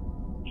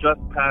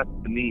just past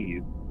the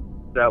knees.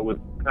 That was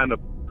kind of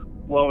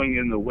blowing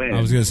in the wind.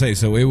 I was going to say,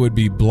 so it would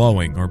be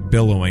blowing or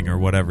billowing or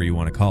whatever you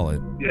want to call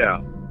it.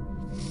 Yeah.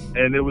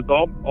 And it was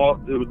all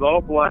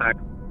black,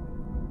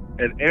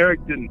 and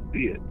Eric didn't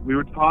see it. We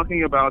were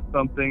talking about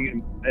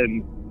something,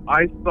 and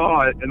I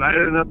saw it, and I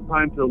had enough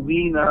time to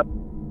lean up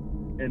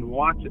and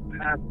watch it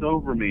pass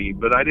over me,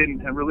 but I didn't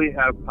really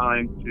have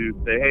time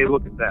to say, hey,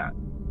 look at that.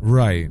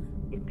 Right.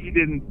 He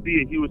didn't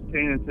see it. He was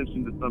paying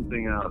attention to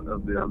something out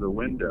of the other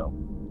window.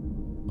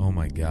 Oh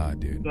my God,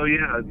 dude. So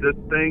yeah, this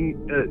thing,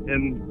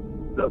 and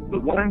the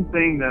one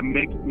thing that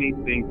makes me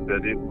think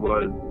that it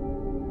was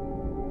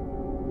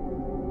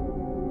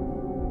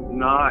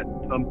not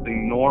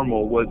something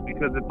normal was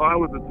because if I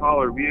was a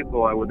taller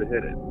vehicle, I would have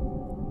hit it.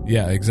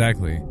 Yeah,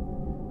 exactly.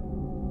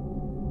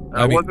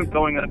 I wasn't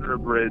going under a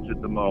bridge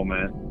at the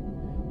moment,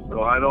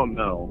 so I don't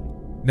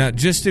know. Now,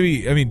 just to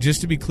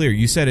be clear,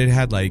 you said it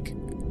had like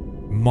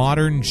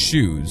modern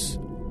shoes.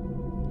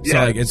 So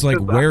Yeah, it's like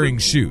wearing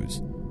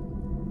shoes.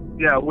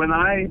 Yeah, when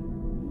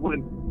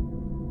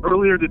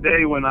earlier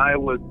today when I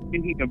was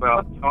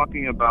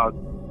talking about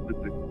this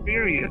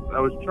experience, I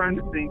was trying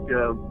to think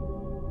of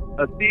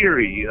a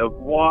theory of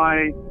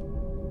why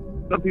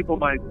some people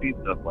might see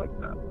stuff like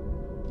that.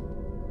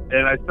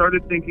 And I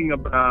started thinking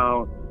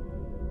about,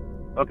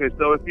 okay,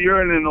 so if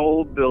you're in an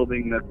old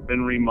building that's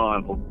been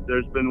remodeled,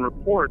 there's been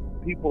reports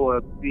people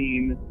have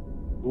seen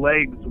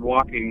legs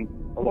walking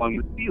along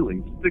the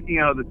ceiling, sticking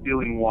out of the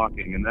ceiling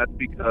walking, and that's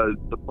because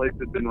the place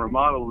had been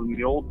remodeled and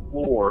the old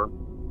floor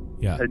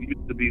had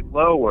used to be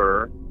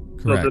lower.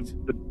 Correct. So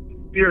the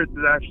spirit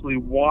is actually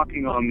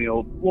walking on the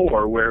old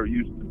floor where it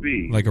used to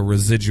be. Like a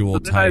residual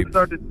type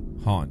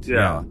haunt.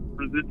 Yeah,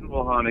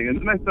 residual haunting. And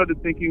then I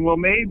started thinking, well,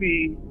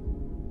 maybe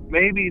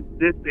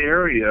this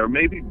area, or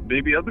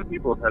maybe other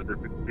people have had this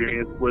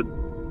experience where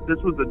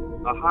this was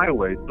a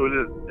highway, so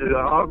it had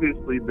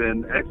obviously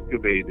been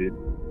excavated.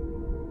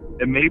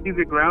 And maybe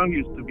the ground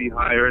used to be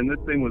higher, and this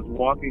thing was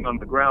walking on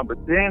the ground.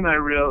 But then I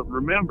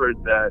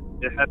remembered that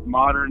it had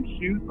modern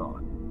shoes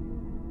on.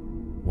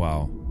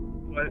 Wow.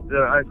 But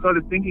I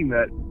started thinking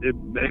that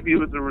maybe it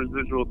was a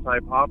residual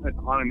type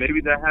haunting.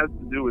 Maybe that has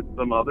to do with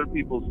some other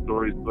people's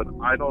stories, but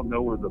I don't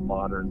know where the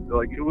modern.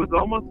 Like, it was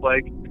almost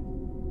like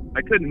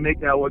I couldn't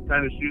make out what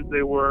kind of shoes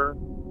they were,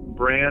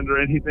 brand or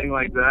anything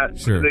like that.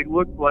 Sure. They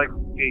looked like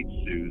skate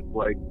shoes,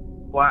 like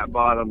flat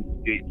bottom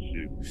skate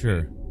shoes.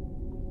 Sure.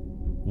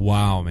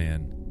 Wow,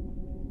 man.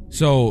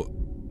 So,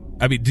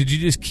 did you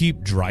just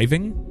keep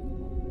driving?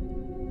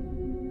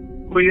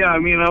 Well, yeah, I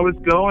was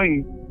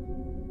going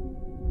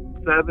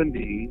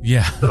 70.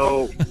 Yeah.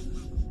 So,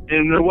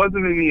 and there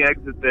wasn't any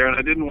exit there, and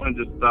I didn't want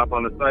to just stop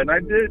on the side. And I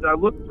did. I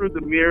looked through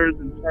the mirrors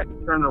and tried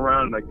to turn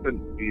around, and I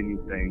couldn't see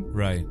anything.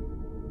 Right.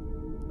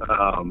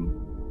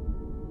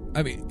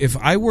 If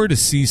I were to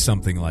see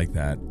something like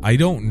that, I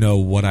don't know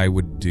what I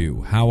would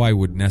do, how I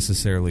would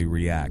necessarily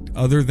react,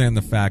 other than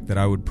the fact that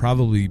I'd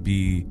probably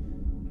be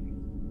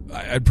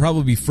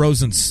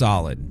frozen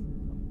solid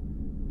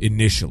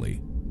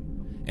initially.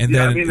 And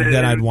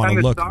then I'd want to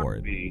look for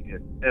it.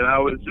 And I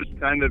was just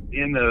kind of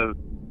in a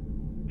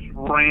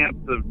trance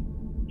of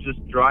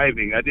just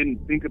driving. I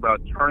didn't think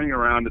about turning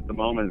around at the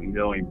moment and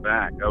going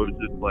back. I was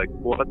just like,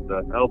 what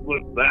the hell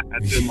was that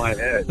in my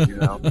head, you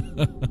know?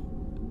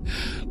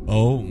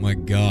 Oh, my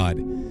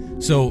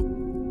God. So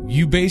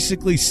you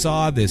basically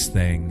saw this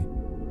thing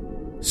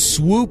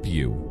swoop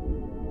you,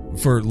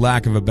 for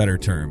lack of a better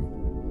term.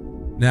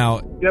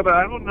 Now, yeah, but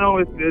I don't know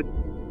if it.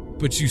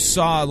 But you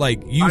saw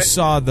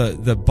saw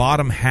the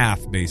bottom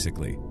half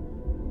basically.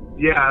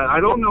 Yeah, I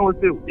don't know if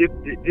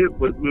it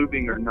was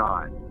moving or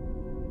not.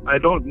 I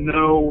don't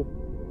know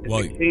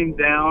if it came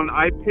down.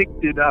 I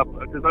picked it up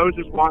because I was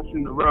just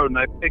watching the road and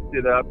I picked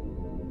it up.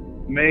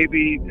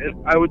 Maybe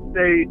I would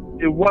say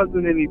it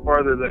wasn't any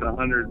farther than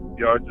 100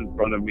 yards in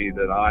front of me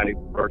that I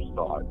first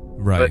saw it.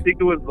 Right. But I think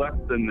it was less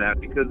than that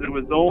because it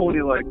was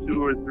only like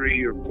 2 or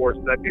 3 or 4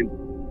 seconds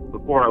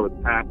before I was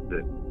past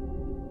it.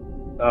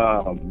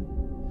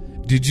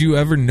 Did you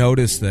ever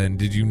notice then?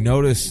 Did you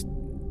notice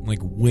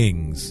like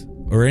wings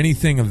or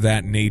anything of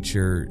that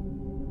nature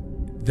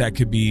that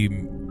could be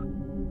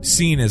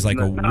seen as like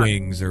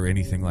wings or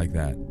anything like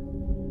that?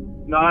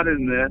 Not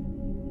in this.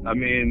 I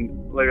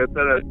mean, like I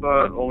said, I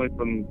saw it only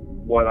from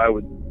what I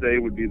would say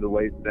would be the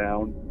waist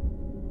down.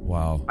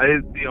 Wow. I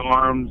didn't see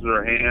arms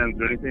or hands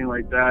or anything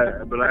like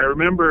that, but I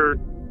remember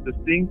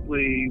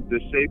distinctly the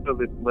shape of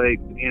its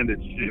legs and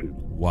its shoes.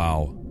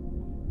 Wow.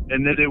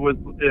 And then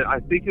I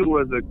think it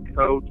was a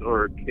coat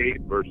or a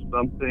cape or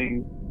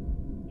something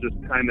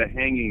just kind of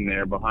hanging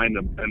there behind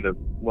them, kind of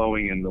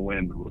blowing in the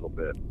wind a little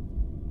bit.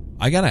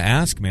 I got to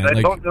ask, man.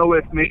 I don't know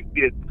if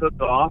maybe it took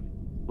off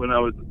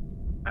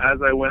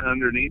as I went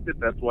underneath it.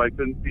 That's why I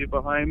couldn't see it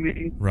behind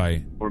me.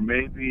 Right. Or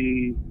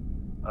maybe,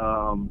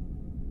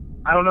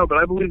 I don't know, but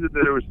I believe that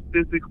there was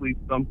physically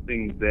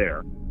something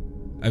there.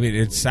 I mean,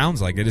 it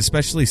sounds like it,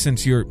 especially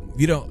since you're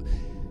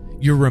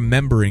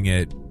remembering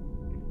it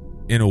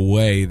in a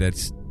way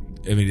that's,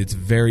 I mean, it's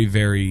very,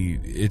 very,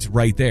 it's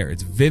right there.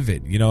 It's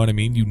vivid. You know what I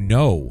mean? You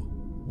know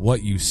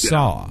what you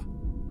saw.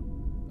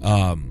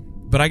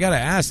 But I got to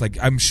ask, like,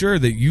 I'm sure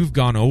that you've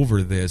gone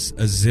over this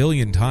a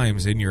zillion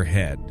times in your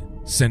head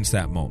since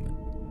that moment.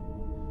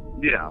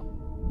 Yeah.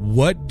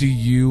 What do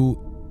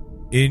you,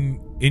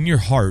 in your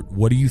heart,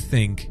 what do you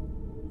think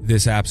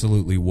this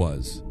absolutely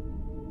was?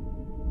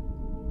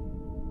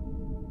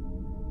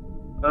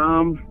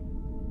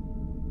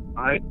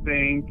 I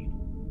think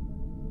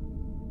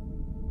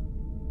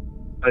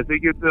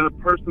it's a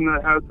person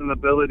that has an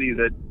ability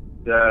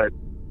that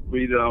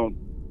we don't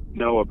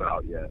know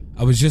about yet.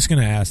 I was just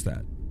going to ask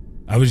that.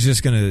 I was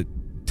just going to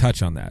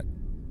touch on that.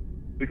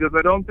 Because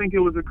I don't think it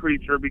was a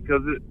creature,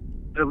 because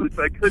at least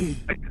I couldn't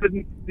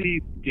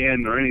see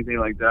skin or anything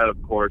like that,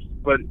 of course.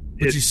 But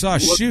you saw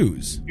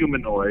shoes.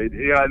 Humanoid.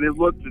 Yeah, and it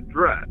looked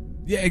dressed.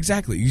 Yeah,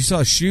 exactly. You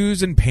saw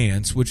shoes and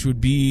pants, which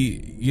would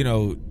be,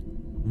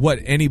 what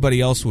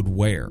anybody else would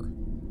wear.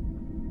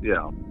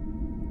 Yeah.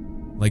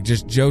 Like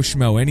just Joe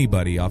Schmo,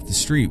 anybody off the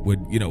street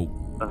would,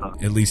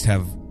 at least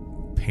have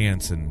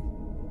pants and,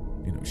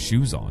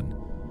 shoes on.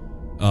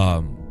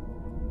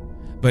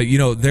 But,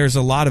 there's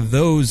a lot of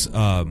those,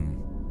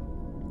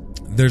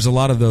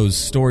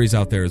 stories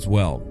out there as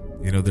well.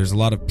 There's a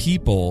lot of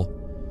people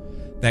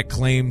that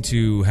claim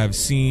to have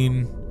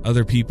seen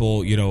other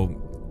people,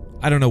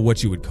 I don't know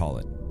what you would call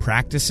it,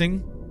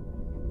 practicing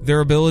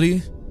their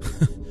ability.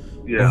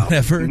 Yeah. Or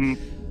whatever.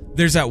 Mm-hmm.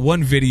 There's that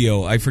one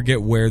video, I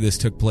forget where this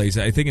took place.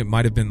 I think it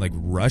might have been like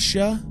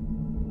Russia.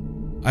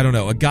 I don't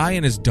know. A guy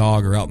and his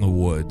dog are out in the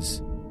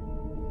woods.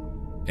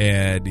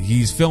 And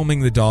he's filming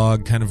the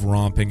dog kind of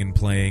romping and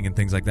playing and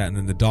things like that. And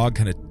then the dog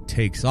kind of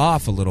takes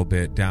off a little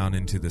bit down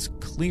into this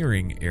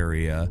clearing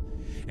area.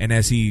 And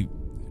as he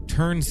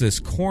turns this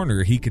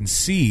corner, he can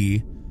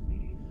see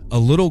a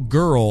little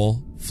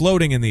girl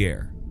floating in the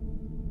air.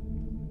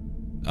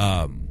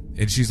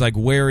 And she's like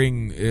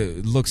wearing,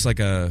 it looks like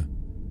a,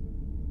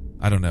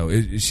 I don't know.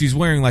 She's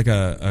wearing like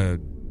a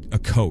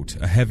coat,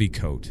 a heavy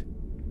coat.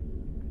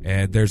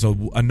 And there's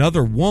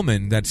another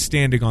woman that's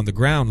standing on the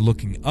ground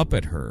looking up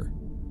at her.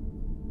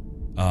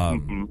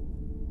 And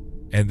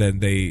then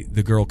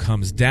the girl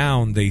comes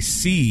down. They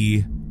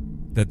see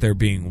that they're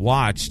being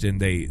watched, and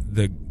the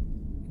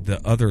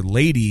other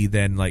lady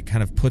then like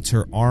kind of puts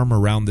her arm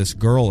around this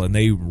girl, and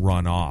they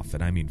run off.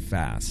 And I mean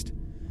fast.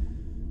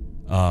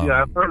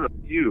 Yeah, I've heard a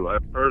few.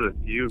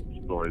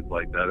 Stories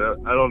like that.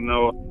 I don't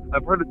know.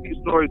 I've heard a few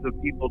stories of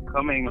people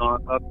coming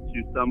up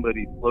to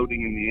somebody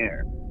floating in the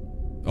air.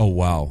 Oh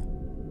wow!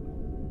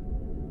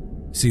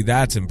 See,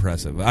 that's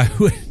impressive. I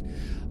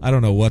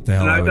don't know what the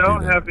hell. And I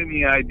don't have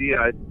any idea.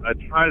 I've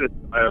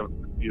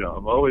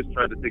always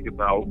tried to think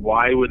about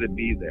why would it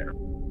be there?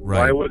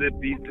 Right. Why would it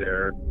be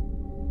there?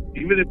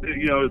 Even if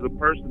as a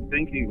person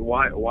thinking,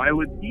 why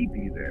would he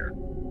be there,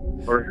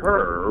 or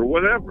her, or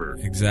whatever?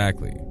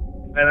 Exactly.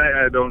 And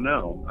I don't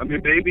know. I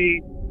mean,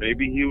 maybe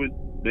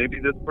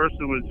this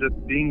person was just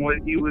seeing what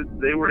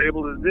they were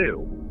able to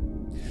do.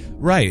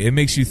 Right. It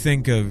makes you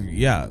think of,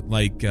 I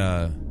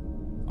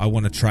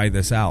want to try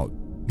this out.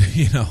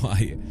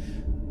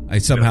 I I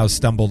somehow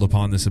stumbled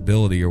upon this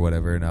ability or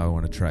whatever, and now I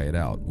want to try it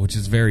out, which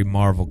is very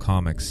Marvel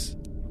Comics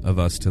of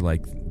us to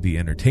like be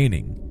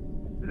entertaining.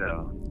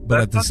 Yeah. But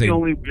That's at the not same the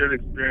only weird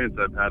experience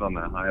I've had on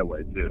that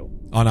highway, too.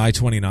 on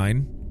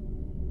I-29.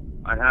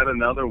 I had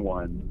another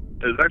one.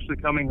 It was actually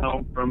coming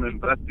home from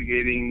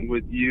investigating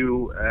with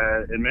you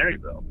in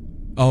Maryville.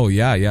 Oh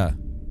yeah.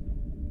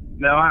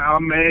 Now, I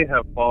may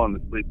have fallen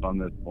asleep on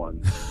this one,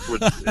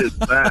 which is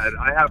bad.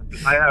 I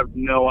have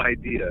no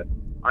idea.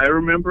 I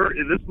remember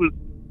this was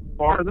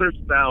farther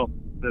south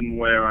than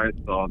where I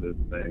saw this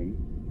thing.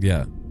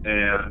 Yeah.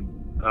 And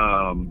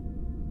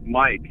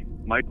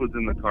Mike was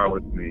in the car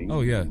with me.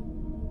 Oh yeah.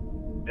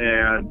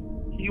 And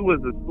he was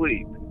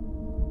asleep.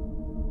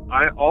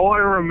 All I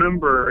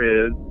remember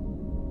is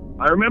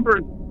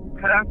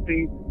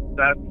passing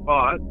that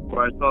spot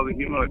where I saw the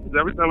humanoid, because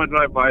every time I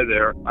drive by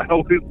there, I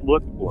always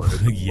look for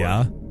it.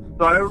 Yeah.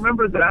 So I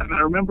remember that, and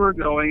I remember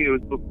going. It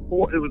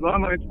was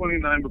on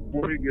I-29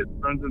 before it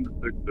turns into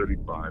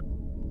 635.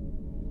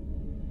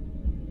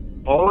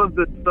 All of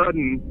a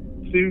sudden,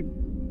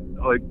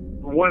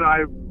 what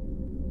I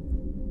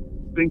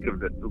think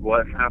of it,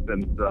 what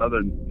happened the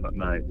other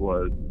night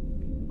was,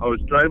 I was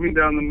driving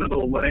down the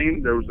middle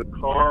lane. There was a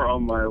car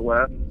on my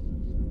left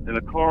and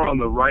a car on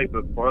the right,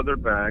 but farther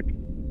back.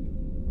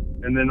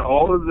 And then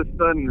all of a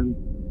sudden,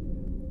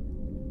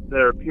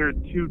 there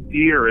appeared 2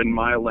 deer in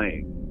my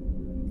lane.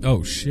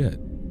 Oh, shit.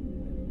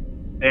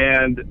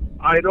 And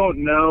I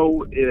don't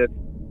know if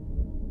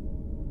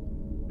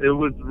it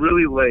was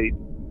really late.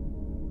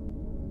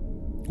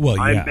 Well,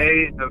 yeah.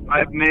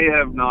 I may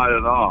have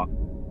nodded off.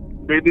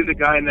 Maybe the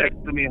guy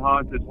next to me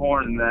honked his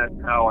horn, and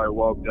that's how I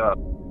woke up.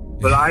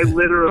 But I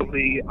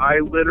literally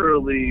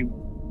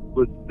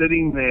was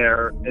sitting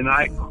there, and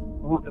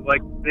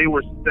they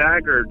were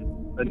staggered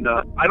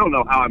enough. I don't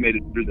know how I made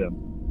it through them.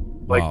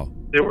 Wow.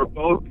 They were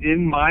both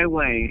in my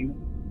lane,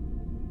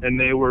 and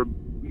they were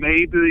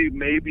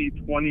maybe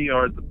 20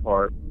 yards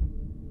apart.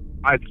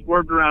 I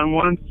swerved around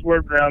one,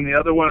 swerved around the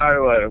other one. I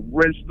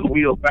wrenched the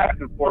wheel back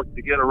and forth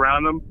to get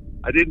around them.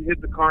 I didn't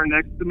hit the car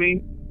next to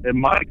me, and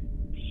Mike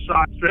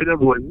shot straight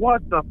up, like,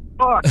 what the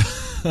fuck?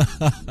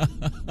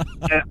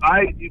 And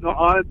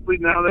honestly,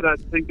 now that I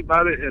think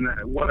about it and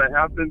what I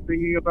have been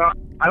thinking about,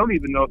 I don't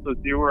even know if those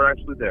deer were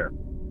actually there.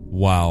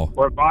 Wow.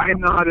 Or if I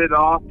nodded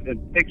off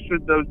and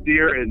pictured those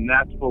deer, and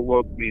that's what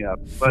woke me up.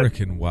 But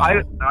frickin' wow.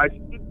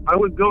 I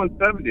was going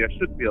 70. I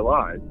should be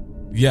alive.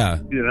 Yeah.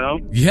 You know?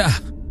 Yeah.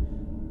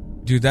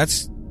 Dude,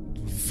 that's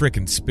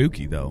frickin'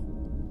 spooky, though.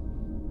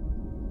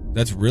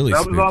 That's really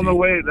spooky. That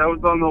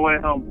was on the way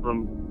home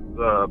from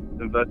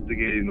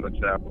investigating the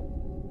chapel.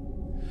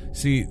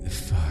 See,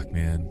 fuck,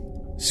 man.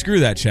 Screw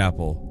that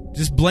chapel.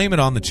 Just blame it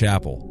on the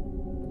chapel.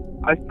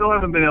 I still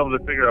haven't been able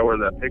to figure out where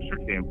that picture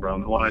came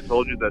from. The one I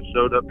told you that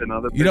showed up in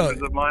other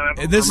pictures of mine.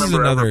 I don't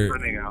remember ever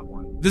printing out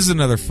one. This is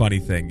another funny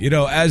thing.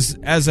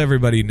 As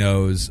everybody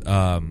knows,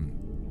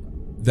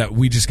 that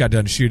we just got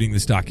done shooting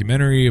this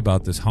documentary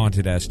about this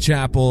haunted-ass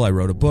chapel. I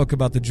wrote a book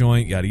about the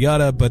joint, yada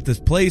yada. But this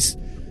place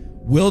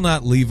will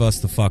not leave us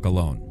the fuck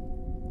alone.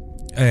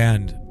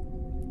 And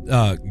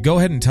go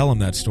ahead and tell them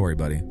that story,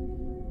 buddy.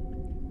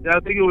 Yeah, I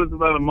think it was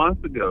about a month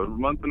and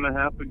a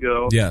half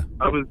ago. Yeah.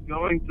 I was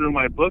going through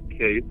my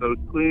bookcase. I was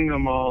cleaning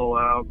them all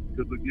out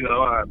because,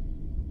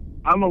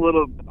 I'm a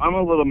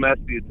little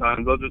messy at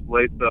times. I'll just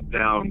lay stuff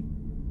down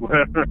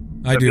wherever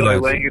I feel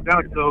like laying it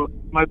down. So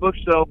my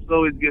bookshelves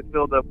always get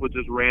filled up with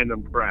just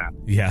random crap.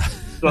 Yeah.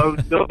 So I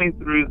was going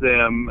through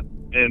them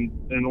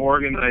and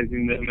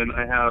organizing them, and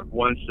I have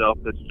one shelf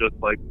that's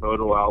just like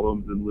photo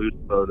albums and loose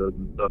photos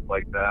and stuff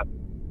like that.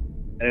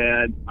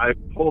 And I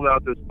pulled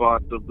out this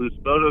box of loose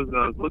photos, and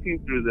I was looking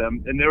through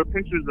them, and there were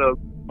pictures of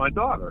my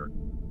daughter.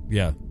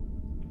 Yeah.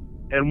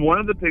 And one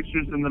of the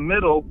pictures in the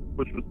middle,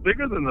 which was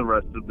bigger than the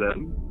rest of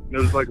them, it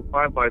was like a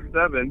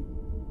 5x7,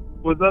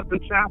 was of the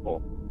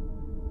chapel.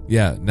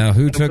 Yeah. Now,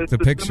 who took the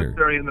picture?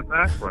 Cemetery in the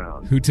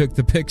background. Who took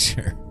the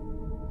picture?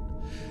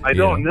 I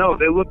don't know.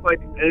 They look like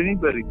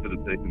anybody could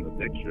have taken the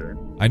picture.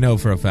 I know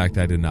for a fact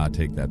I did not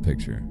take that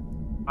picture.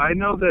 I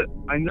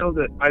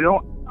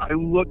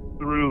look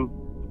through,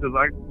 because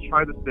I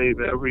try to save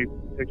every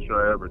picture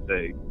I ever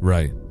take.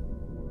 Right.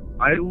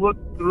 I look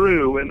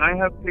through, and I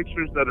have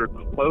pictures that are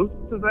close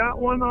to that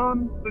one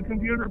on the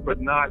computer,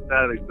 but not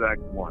that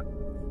exact one.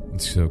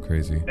 It's so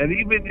crazy. And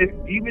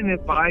even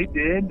if I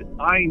did,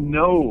 I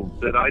know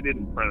that I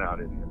didn't print out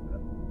any of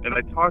them. And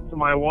I talked to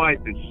my wife,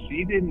 and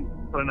she didn't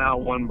print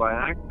out one by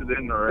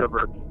accident or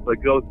ever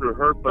go through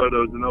her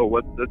photos and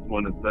what's this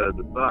one instead of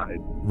the side.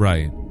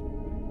 Right.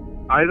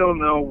 I don't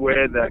know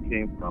where that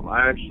came from.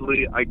 I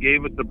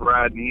gave it to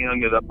Brad, and he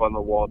hung it up on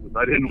the wall because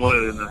I didn't want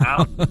it in the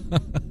house.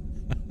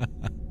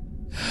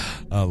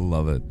 I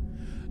love it.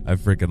 I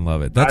freaking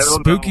love it. That's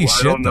spooky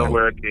shit, though. I don't know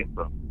where it came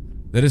from.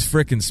 That is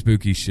freaking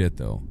spooky shit,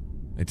 though.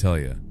 I tell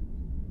you.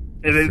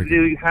 And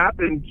it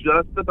happened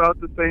just about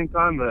the same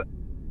time that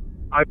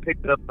I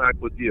picked up back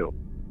with you.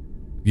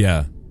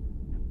 Yeah.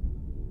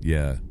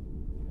 Yeah.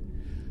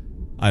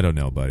 I don't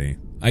know, buddy.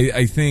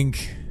 I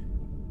think...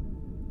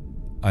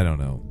 I don't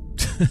know.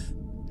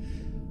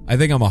 I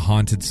think I'm a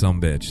haunted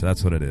sumbitch.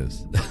 That's what it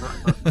is.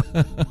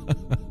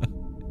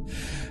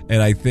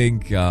 And I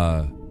think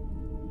I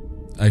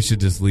should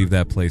just leave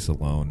that place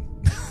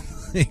alone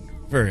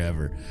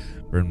forever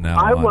from now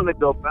on. I want to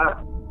go back.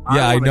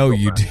 Yeah, I know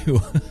you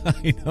do.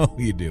 I know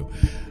you do.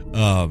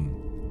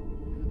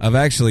 I've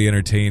actually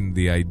entertained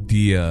the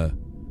idea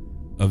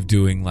of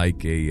doing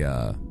like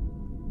a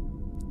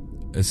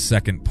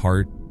second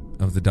part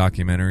of the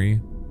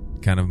documentary,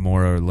 kind of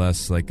more or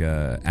less like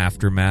a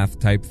aftermath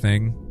type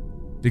thing,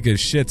 because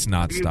shit's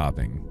not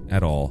stopping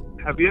at all.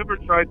 Have you ever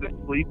tried to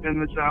sleep in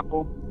the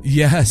chapel?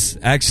 Yes,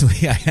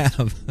 actually I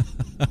have.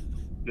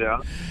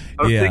 Yeah.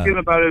 I was thinking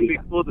about it. It'd be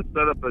cool to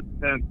set up a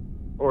tent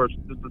or just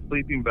a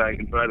sleeping bag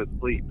and try to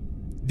sleep.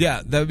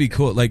 Yeah, that would be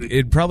cool. Like,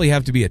 it'd probably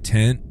have to be a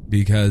tent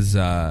because,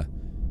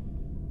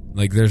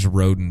 like, there's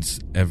rodents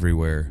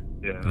everywhere.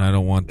 Yeah. And I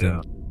don't want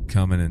them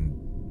coming and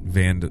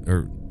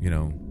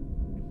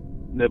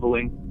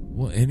nibbling.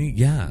 Well, I mean,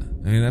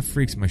 that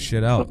freaks my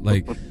shit out.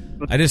 Like,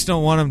 I just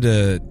don't want them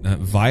to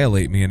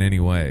violate me in any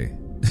way.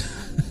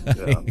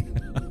 Yeah.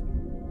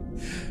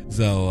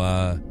 So,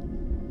 I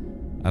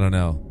don't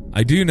know.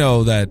 I do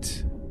know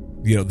that,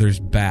 there's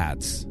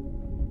bats,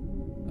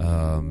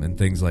 and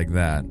things like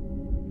that.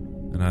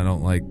 And I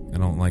don't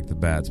like the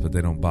bats, but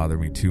they don't bother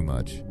me too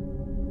much.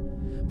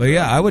 But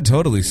yeah, I would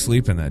totally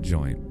sleep in that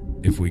joint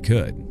if we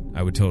could.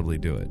 I would totally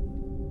do it.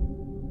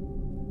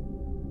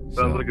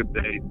 Sounds like a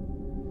date.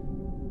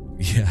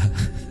 Yeah.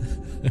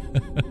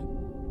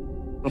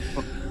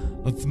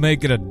 Let's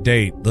make it a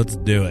date. Let's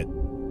do it.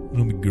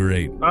 It'll be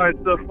great. All right,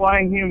 so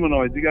flying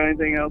humanoids. You got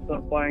anything else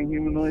on flying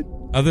humanoids?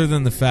 Other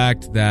than the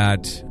fact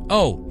that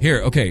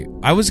okay.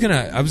 I was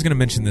gonna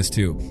mention this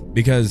too,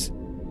 because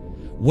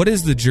what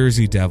is the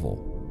Jersey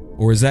Devil?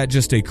 Or is that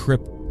just a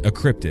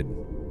cryptid?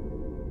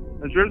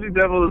 The Jersey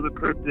Devil is a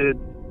cryptid.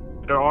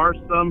 There are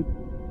some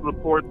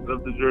reports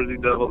of the Jersey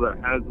Devil that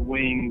has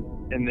wings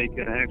and they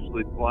can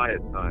actually fly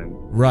at times.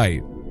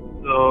 Right.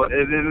 So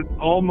it's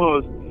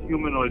almost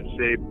humanoid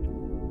shaped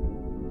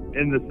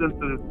in the sense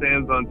that it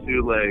stands on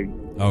two legs.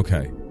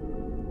 Okay.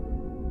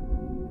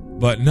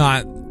 But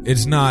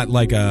it's not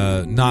like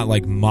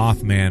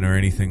Mothman or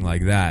anything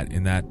like that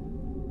in that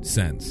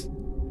sense.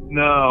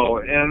 No,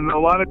 and a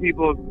lot of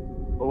people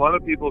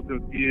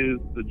confuse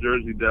the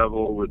Jersey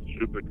Devil with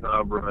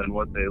Chupacabra and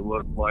what they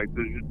look like.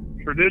 The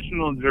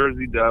traditional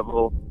Jersey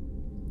Devil,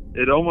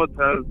 it almost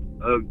has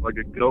like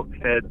a goat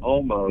head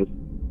almost,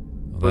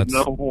 with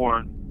no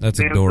horn. That's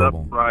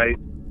adorable. Stands upright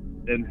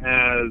and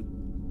has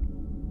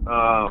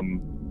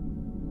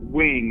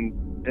wings,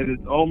 and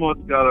it's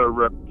almost got a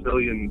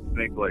reptilian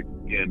snake-like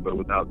skin, but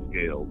without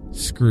scales.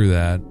 Screw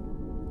that.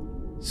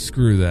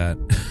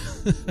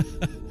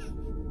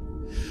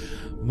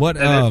 What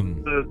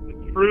and the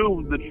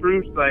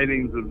true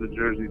sightings of the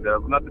Jersey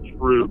Devil, not the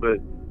true, but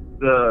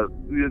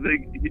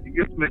it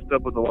gets mixed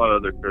up with a lot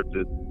of other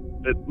cryptids.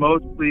 It's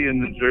mostly in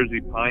the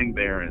Jersey Pine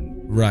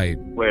Barrens, right,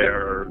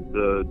 where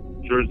the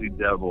Jersey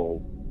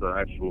Devil, the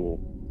actual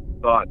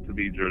thought to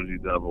be Jersey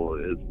Devil,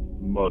 is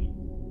most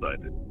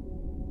sighted.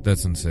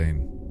 That's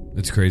insane.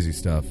 It's crazy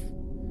stuff.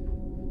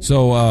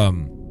 So,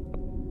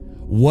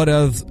 what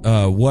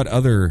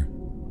other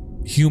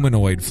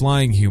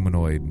flying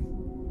humanoid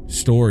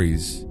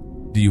stories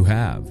do you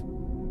have?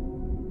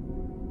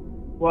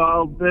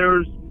 Well,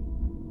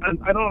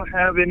 I don't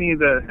have any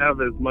that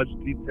have as much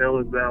detail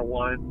as that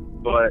one,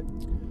 but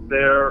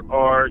there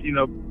are,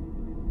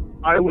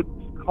 I would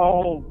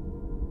call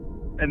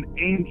an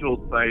angel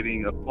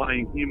sighting a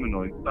flying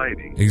humanoid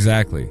sighting.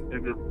 Exactly.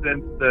 In the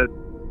sense that,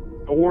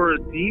 or a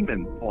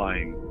demon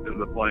flying is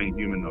a flying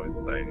humanoid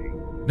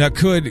sighting. Now,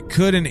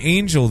 could an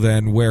angel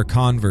then wear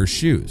Converse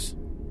shoes?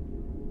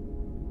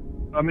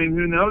 I mean,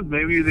 who knows?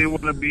 Maybe they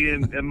want to be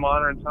in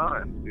modern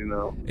times,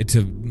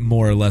 to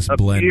more or less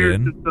blend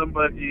in. To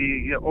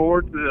somebody,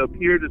 or to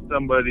appear to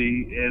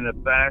somebody in a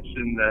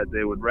fashion that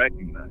they would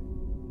recognize.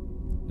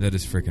 That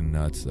is freaking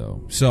nuts,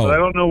 though. So but I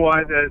don't know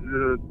why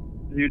that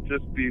you'd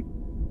just be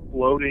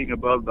floating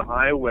above the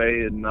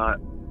highway and not,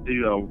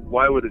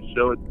 why would it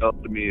show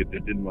itself to me if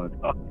it didn't want to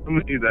talk to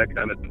me? That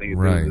kind of thing.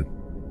 Right.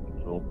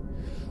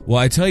 Well,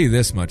 I tell you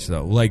this much,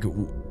 though. Like,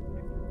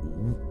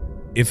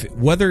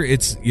 whether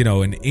it's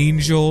an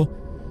angel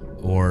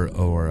or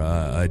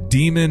a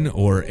demon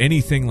or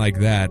anything like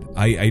that,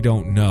 I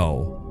don't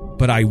know,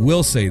 but I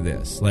will say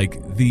this: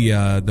 like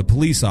the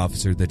police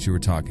officer that you were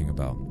talking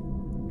about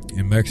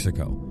in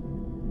Mexico,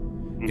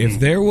 if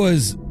there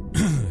was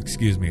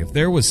if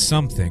there was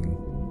something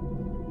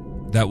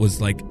that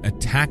was like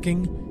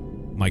attacking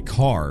my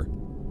car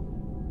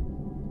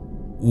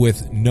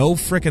with no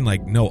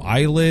frickin' no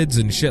eyelids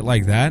and shit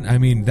like that, I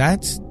mean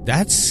that's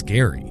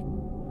scary.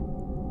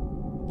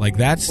 Like,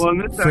 that's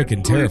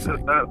freaking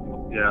terrifying.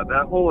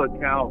 That whole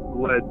account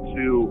led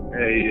to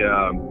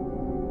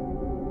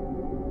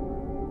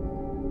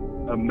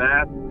a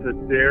mass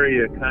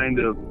hysteria, kind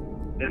of,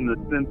 in the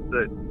sense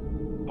that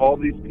all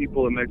these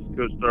people in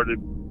Mexico started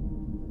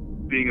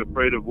being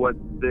afraid of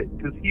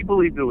because he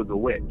believed it was a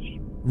witch.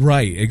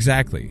 Right,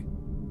 exactly.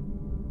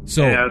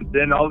 So, and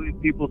then all these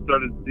people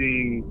started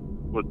seeing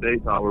what they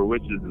thought were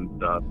witches and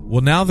stuff.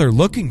 Well, now they're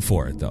looking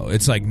for it, though.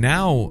 It's like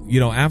now,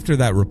 after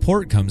that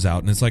report comes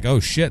out, and it's like, oh,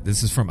 shit,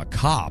 this is from a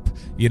cop.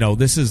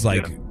 This is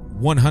like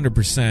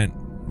 100%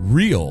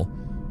 real.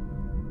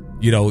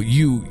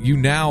 You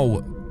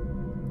now,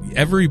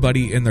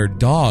 everybody and their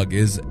dog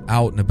is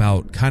out and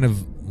about kind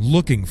of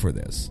looking for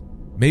this.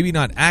 Maybe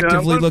not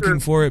actively looking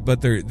for it,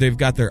 but they've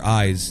got their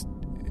eyes,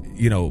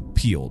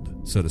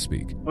 peeled, so to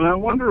speak. Well, I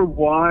wonder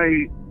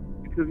why,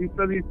 because he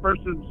said he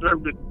first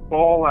observed it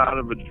fall out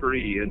of a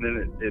tree, and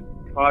then it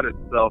caught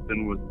itself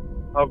and was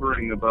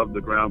hovering above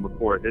the ground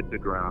before it hit the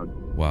ground.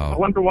 Wow. I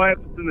wonder why it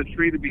was in the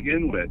tree to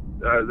begin with.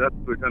 That's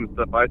the kind of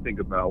stuff I think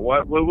about.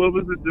 What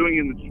was it doing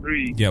in the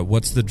tree? Yeah,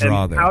 what's the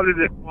draw and there? How did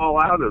it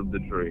fall out of the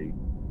tree?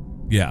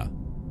 Yeah.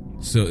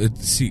 So,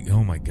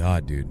 oh my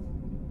God, dude.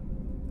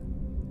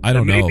 I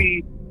don't know.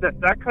 Maybe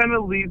that kind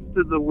of leads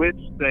to the witch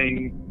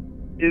thing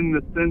in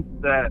the sense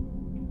that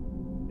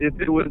if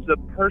it was a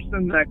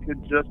person that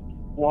could just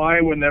fly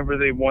whenever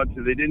they want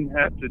to, they didn't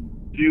have to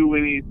do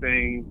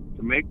anything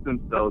to make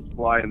themselves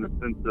fly in the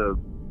sense of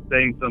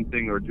saying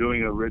something or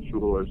doing a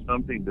ritual or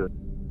something to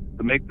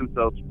make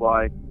themselves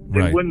fly,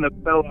 they wouldn't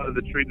have fell out of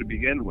the tree to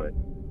begin with.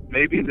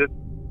 Maybe this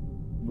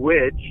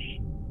witch,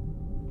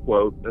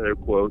 quote, air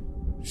quote,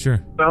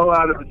 sure, fell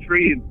out of the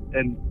tree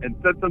and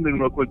said something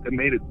real quick that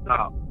made it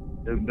stop.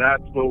 And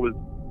that's what was,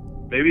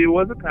 maybe it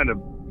was a kind of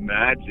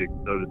magic,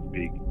 so to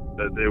speak,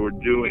 that they were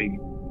doing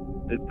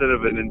instead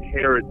of an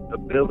inherent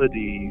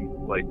ability,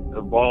 like,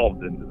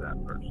 evolved into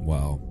that person.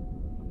 Wow.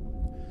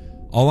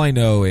 All I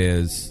know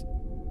is,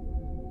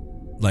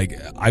 like,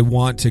 I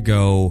want to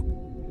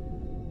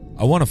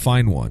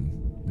find one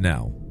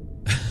now.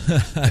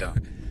 Yeah.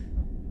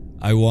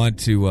 I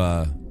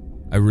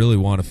really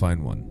want to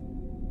find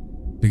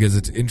one because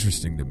it's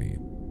interesting to me.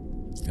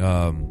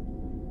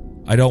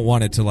 I don't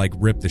want it to, like,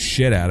 rip the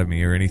shit out of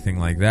me or anything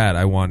like that.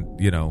 I want,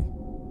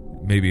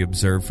 maybe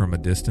observe from a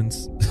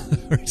distance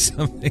or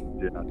something.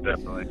 Yeah,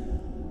 definitely.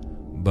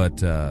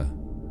 But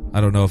I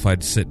don't know if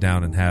I'd sit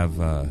down and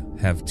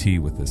have tea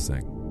with this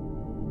thing.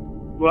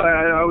 Well,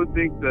 I would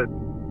think that,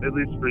 at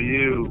least for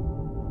you,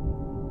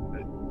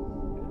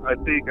 I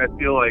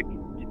feel like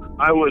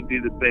I would be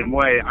the same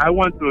way. I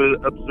want to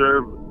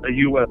observe a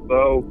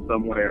UFO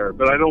somewhere,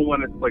 but I don't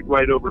want it, like,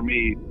 right over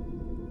me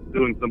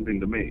doing something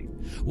to me.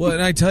 Well,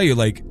 and I tell you,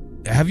 like,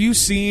 have you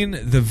seen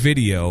the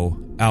video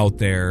out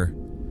there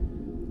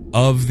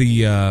of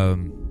the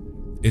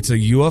it's a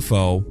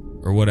UFO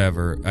or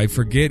whatever? I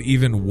forget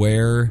even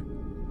where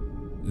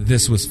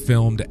this was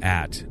filmed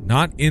at.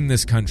 Not in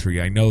this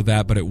country, I know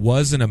that, but it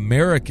was an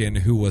American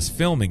who was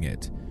filming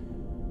it.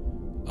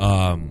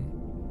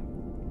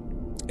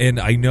 And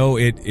I know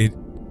it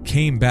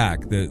came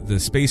back. The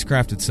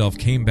spacecraft itself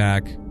came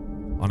back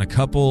on a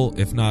couple,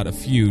 if not a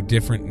few,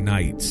 different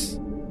nights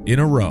in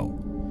a row.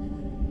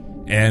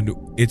 And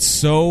it's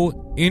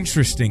so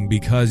interesting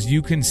because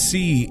you can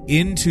see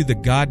into the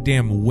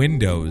goddamn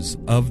windows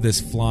of this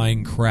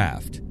flying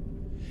craft.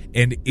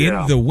 And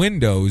in the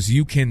windows,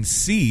 you can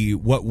see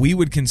what we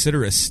would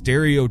consider a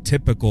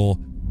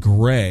stereotypical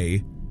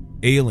gray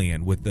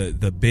alien with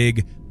the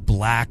big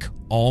black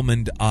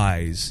almond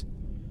eyes.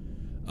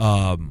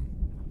 And,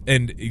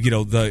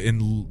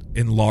 the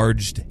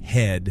enlarged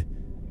head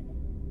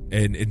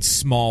and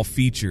small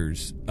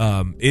features.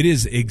 It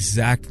is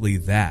exactly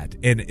that.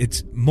 And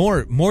it's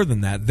more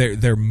than that.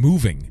 They're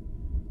moving.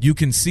 You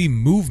can see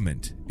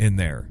movement in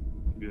there.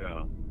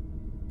 Yeah.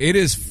 It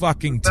is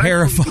fucking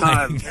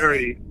terrifying.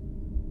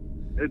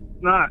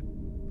 It's not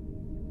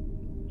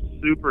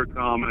super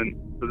common,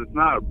 but it's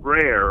not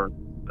rare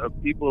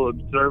of people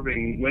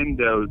observing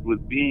windows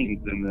with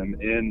beings in them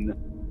in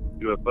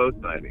UFO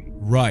sightings.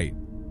 Right.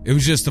 It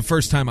was just the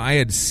first time I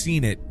had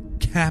seen it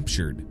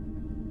captured.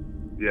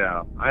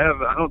 Yeah, I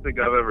don't think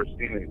I've ever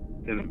seen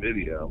it in a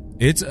video.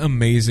 It's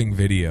amazing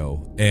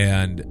video,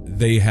 and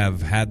they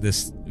have had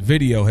this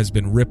video has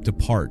been ripped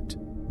apart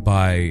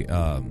by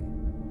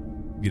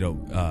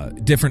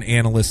different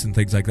analysts and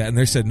things like that, and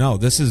they said no,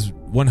 this is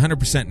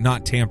 100%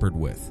 not tampered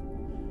with,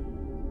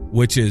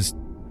 which is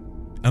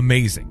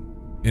amazing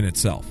in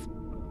itself.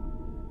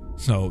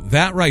 So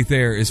that right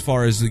there, as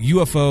far as the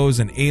UFOs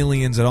and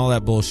aliens and all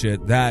that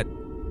bullshit, that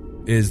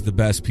is the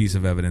best piece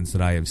of evidence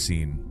that I have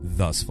seen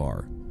thus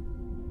far.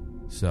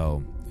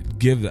 So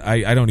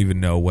I don't even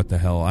know what the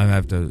hell. I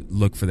have to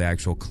look for the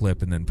actual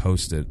clip and then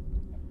post it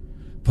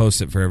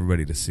for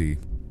everybody to see.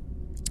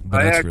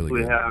 But I that's actually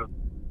really good. have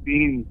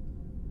seen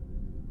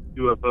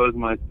UFOs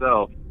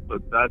myself,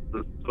 but that's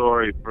a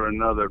story for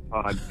another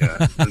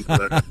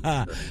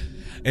podcast.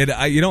 And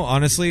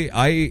honestly,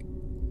 I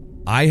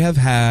have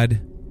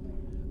had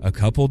a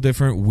couple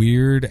different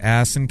weird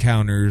ass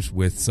encounters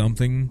with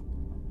something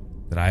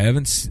that I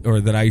haven't,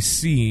 or that I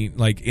see,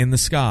 like, in the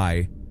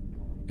sky.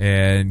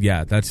 And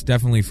yeah, that's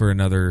definitely for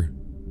another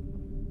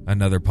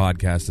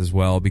podcast as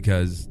well,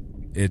 because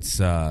it's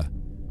a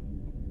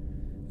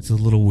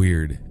little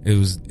weird.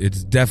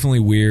 It's definitely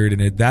weird,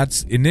 and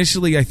that's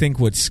initially, I think,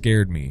 what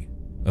scared me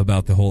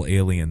about the whole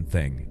alien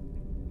thing,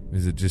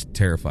 is it just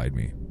terrified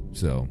me.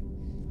 So,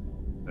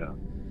 yeah.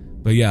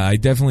 But yeah, I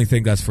definitely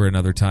think that's for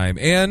another time.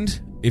 And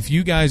if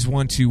you guys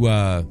want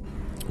to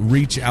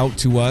reach out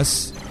to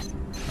us,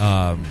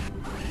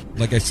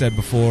 like I said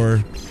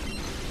before,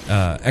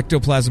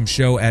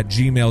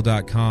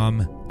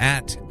 ectoplasmshow@gmail.com,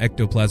 at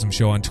Ectoplasm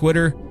Show on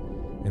Twitter,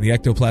 and the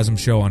Ectoplasm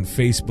Show on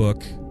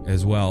Facebook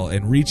as well.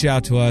 And reach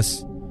out to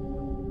us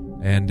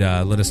and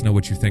let us know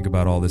what you think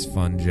about all this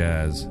fun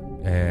jazz.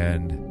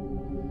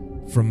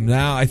 And from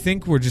now, I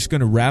think we're just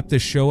going to wrap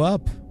this show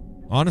up,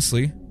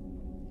 honestly,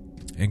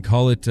 and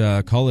call it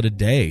a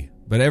day.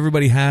 But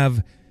everybody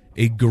have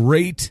a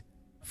great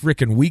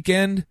frickin'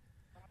 weekend,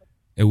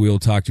 and we'll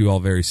talk to you all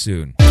very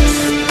soon.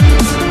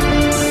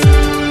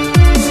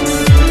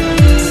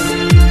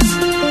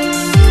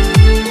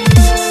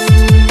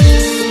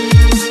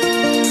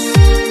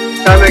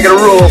 I'm making a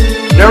rule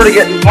never to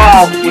get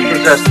involved with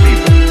possessed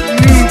people.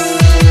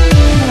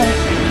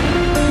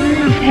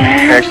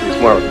 Actually,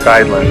 it's more of a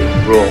guideline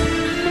than a rule.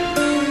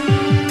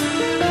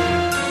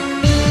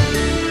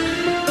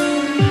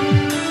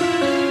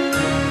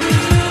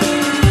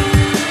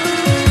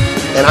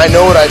 And I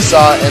know what I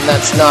saw, and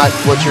that's not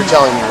what you're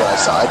telling me what I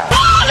saw.